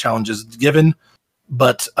after the challenge is given.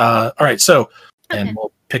 But all right, so and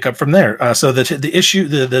we'll pick up from there. So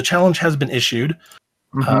the challenge has been issued.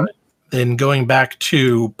 Then going back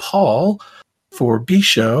to Paul. For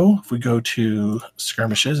Bisho, if we go to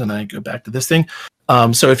skirmishes and I go back to this thing.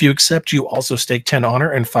 So if you accept, you also stake 10 honor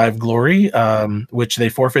and 5 glory, which they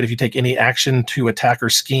forfeit if you take any action to attack or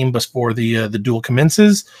scheme before the duel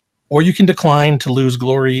commences. Or you can decline to lose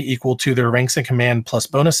glory equal to their ranks in command plus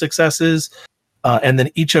bonus successes. And then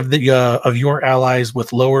each of your allies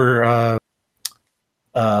with lower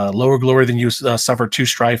glory than you suffer 2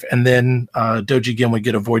 strife. And then Doji Gin would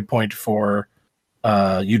get a void point for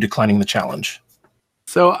you declining the challenge.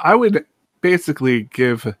 So I would basically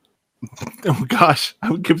give I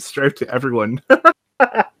would give strife to everyone.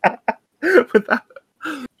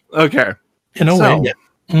 Okay. In a way, yeah.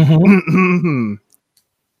 Mm-hmm.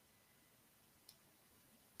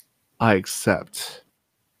 I accept,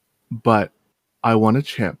 but I want a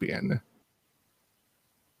champion.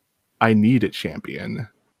 I need a champion.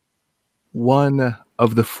 One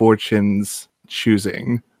of the fortunes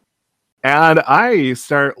choosing. And I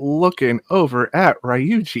start looking over at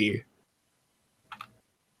Ryuji.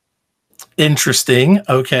 Interesting.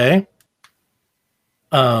 Okay.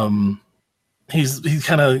 He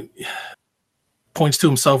kind of points to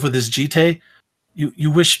himself with his jite.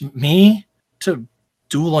 You wish me to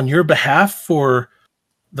duel on your behalf for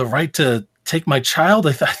the right to take my child?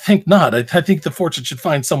 I think not. I think the fortune should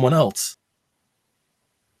find someone else.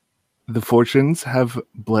 The fortunes have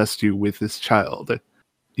blessed you with this child.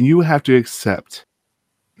 You have to accept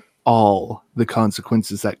all the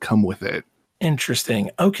consequences that come with it. Interesting.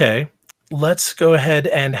 Okay. Let's go ahead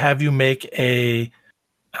and have you make a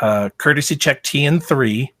courtesy check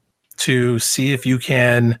TN3 to see if you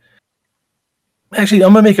can... Actually,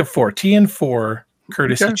 I'm going to make it 4. TN4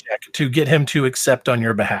 courtesy check to get him to accept on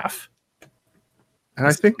your behalf. And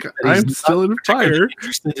I think I'm still in fire.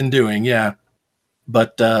 Interested in doing, yeah.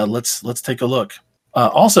 But let's take a look.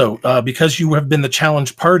 Also, because you have been the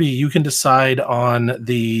challenge party, you can decide on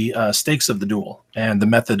the stakes of the duel and the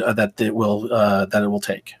method that it will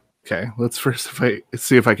take. Okay, let's first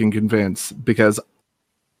see if I can convince, because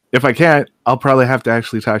if I can't, I'll probably have to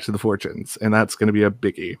actually talk to the fortunes, and that's going to be a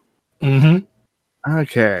biggie. Mm-hmm.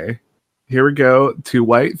 Okay, here we go. 2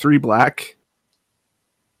 white, 3 black.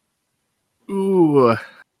 Ooh.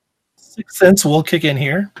 6 cents will kick in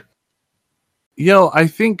here. I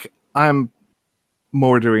think I'm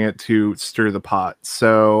more doing it to stir the pot,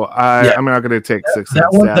 so I'm not going to take 6 cents.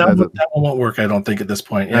 That one won't work, I don't think, at this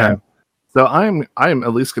point. Yeah. So I'm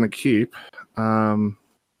at least going to keep, and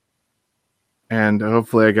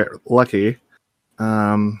hopefully I get lucky.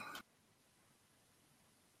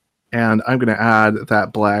 And I'm going to add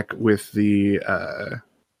that black with the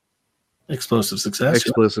Explosive success.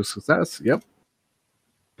 explosive success. Yep.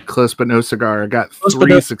 Close but no cigar. I got Close but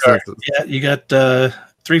 3 no successes. Yeah, you got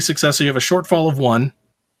 3 successes. You have a shortfall of 1.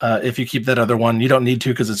 If you keep that other one, you don't need to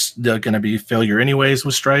because it's going to be failure anyways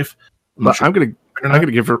with strife. I'm going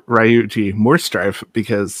to give Ryuji more strife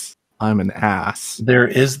because I'm an ass. There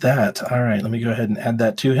is that. All right, let me go ahead and add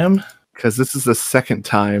that to him. Because this is the second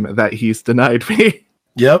time that he's denied me.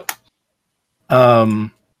 Yep.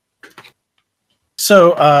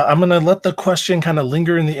 So I'm going to let the question kind of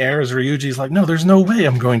linger in the air as Ryuji's like, no, there's no way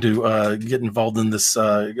I'm going to get involved in this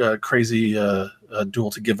crazy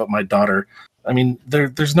duel to give up my daughter. I mean,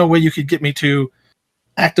 there's no way you could get me to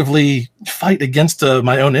actively fight against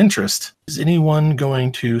my own interest. Is anyone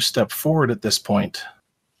going to step forward at this point?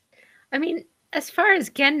 I mean, as far as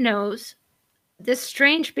Gen knows, this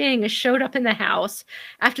strange being has showed up in the house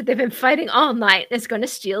after they've been fighting all night. Is going to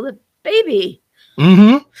steal the baby.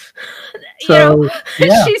 Mm-hmm. So,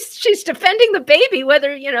 yeah. she's defending the baby,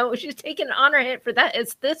 whether she's taking an honor hit for that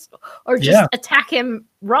is this, or just attack him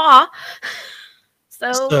raw.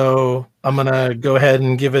 So I'm gonna go ahead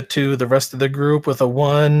and give it to the rest of the group with a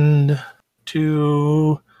 1,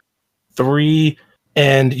 2, 3,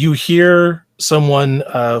 and you hear someone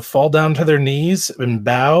fall down to their knees and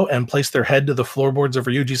bow and place their head to the floorboards of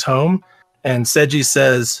Ryuji's home. And Seiji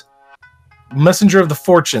says, "Messenger of the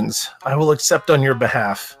Fortunes, I will accept on your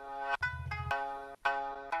behalf."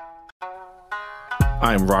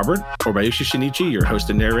 I'm Robert, or Bayushi Shinichi, your host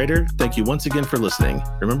and narrator. Thank you once again for listening.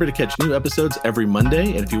 Remember to catch new episodes every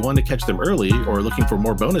Monday, and if you want to catch them early or are looking for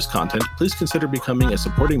more bonus content, please consider becoming a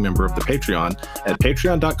supporting member of the Patreon at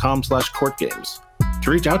patreon.com/courtgames. To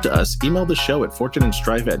reach out to us, email the show at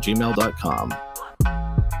fortuneandstrife@gmail.com.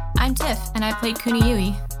 I'm Tiff, and I played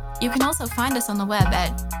Kuniyui. You can also find us on the web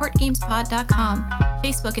at courtgamespod.com,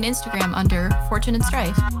 Facebook and Instagram under Fortune and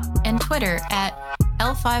Strife, and Twitter at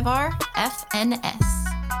L5RFNS.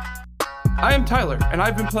 I am Tyler, and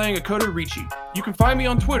I've been playing Akoto Ricci. You can find me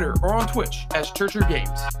on Twitter or on Twitch as Churcher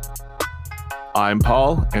Games. I'm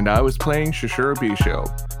Paul, and I was playing Shishiro Bisho.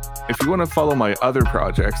 If you want to follow my other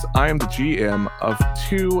projects, I am the GM of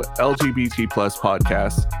 2 LGBT+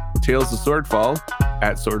 podcasts, Tales of Swordfall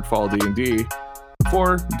at Swordfall D&D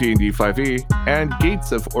for D&D 5e, and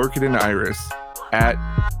Gates of Orchid and Iris at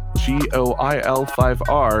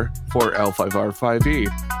GOIL5R for L5R 5e.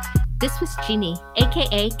 This was Jeannie,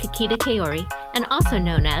 aka Kakita Kaori, and also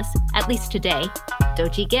known as, at least today,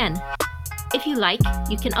 Doji Gen. If you like,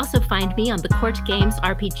 you can also find me on the Court Games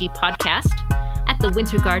RPG podcast, at the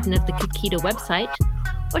Winter Garden of the Kakita website,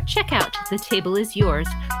 or check out The Table Is Yours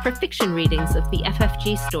for fiction readings of the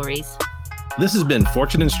FFG stories. This has been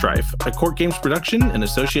Fortune and Strife, a Court Games production in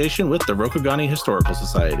association with the Rokugani Historical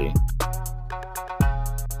Society.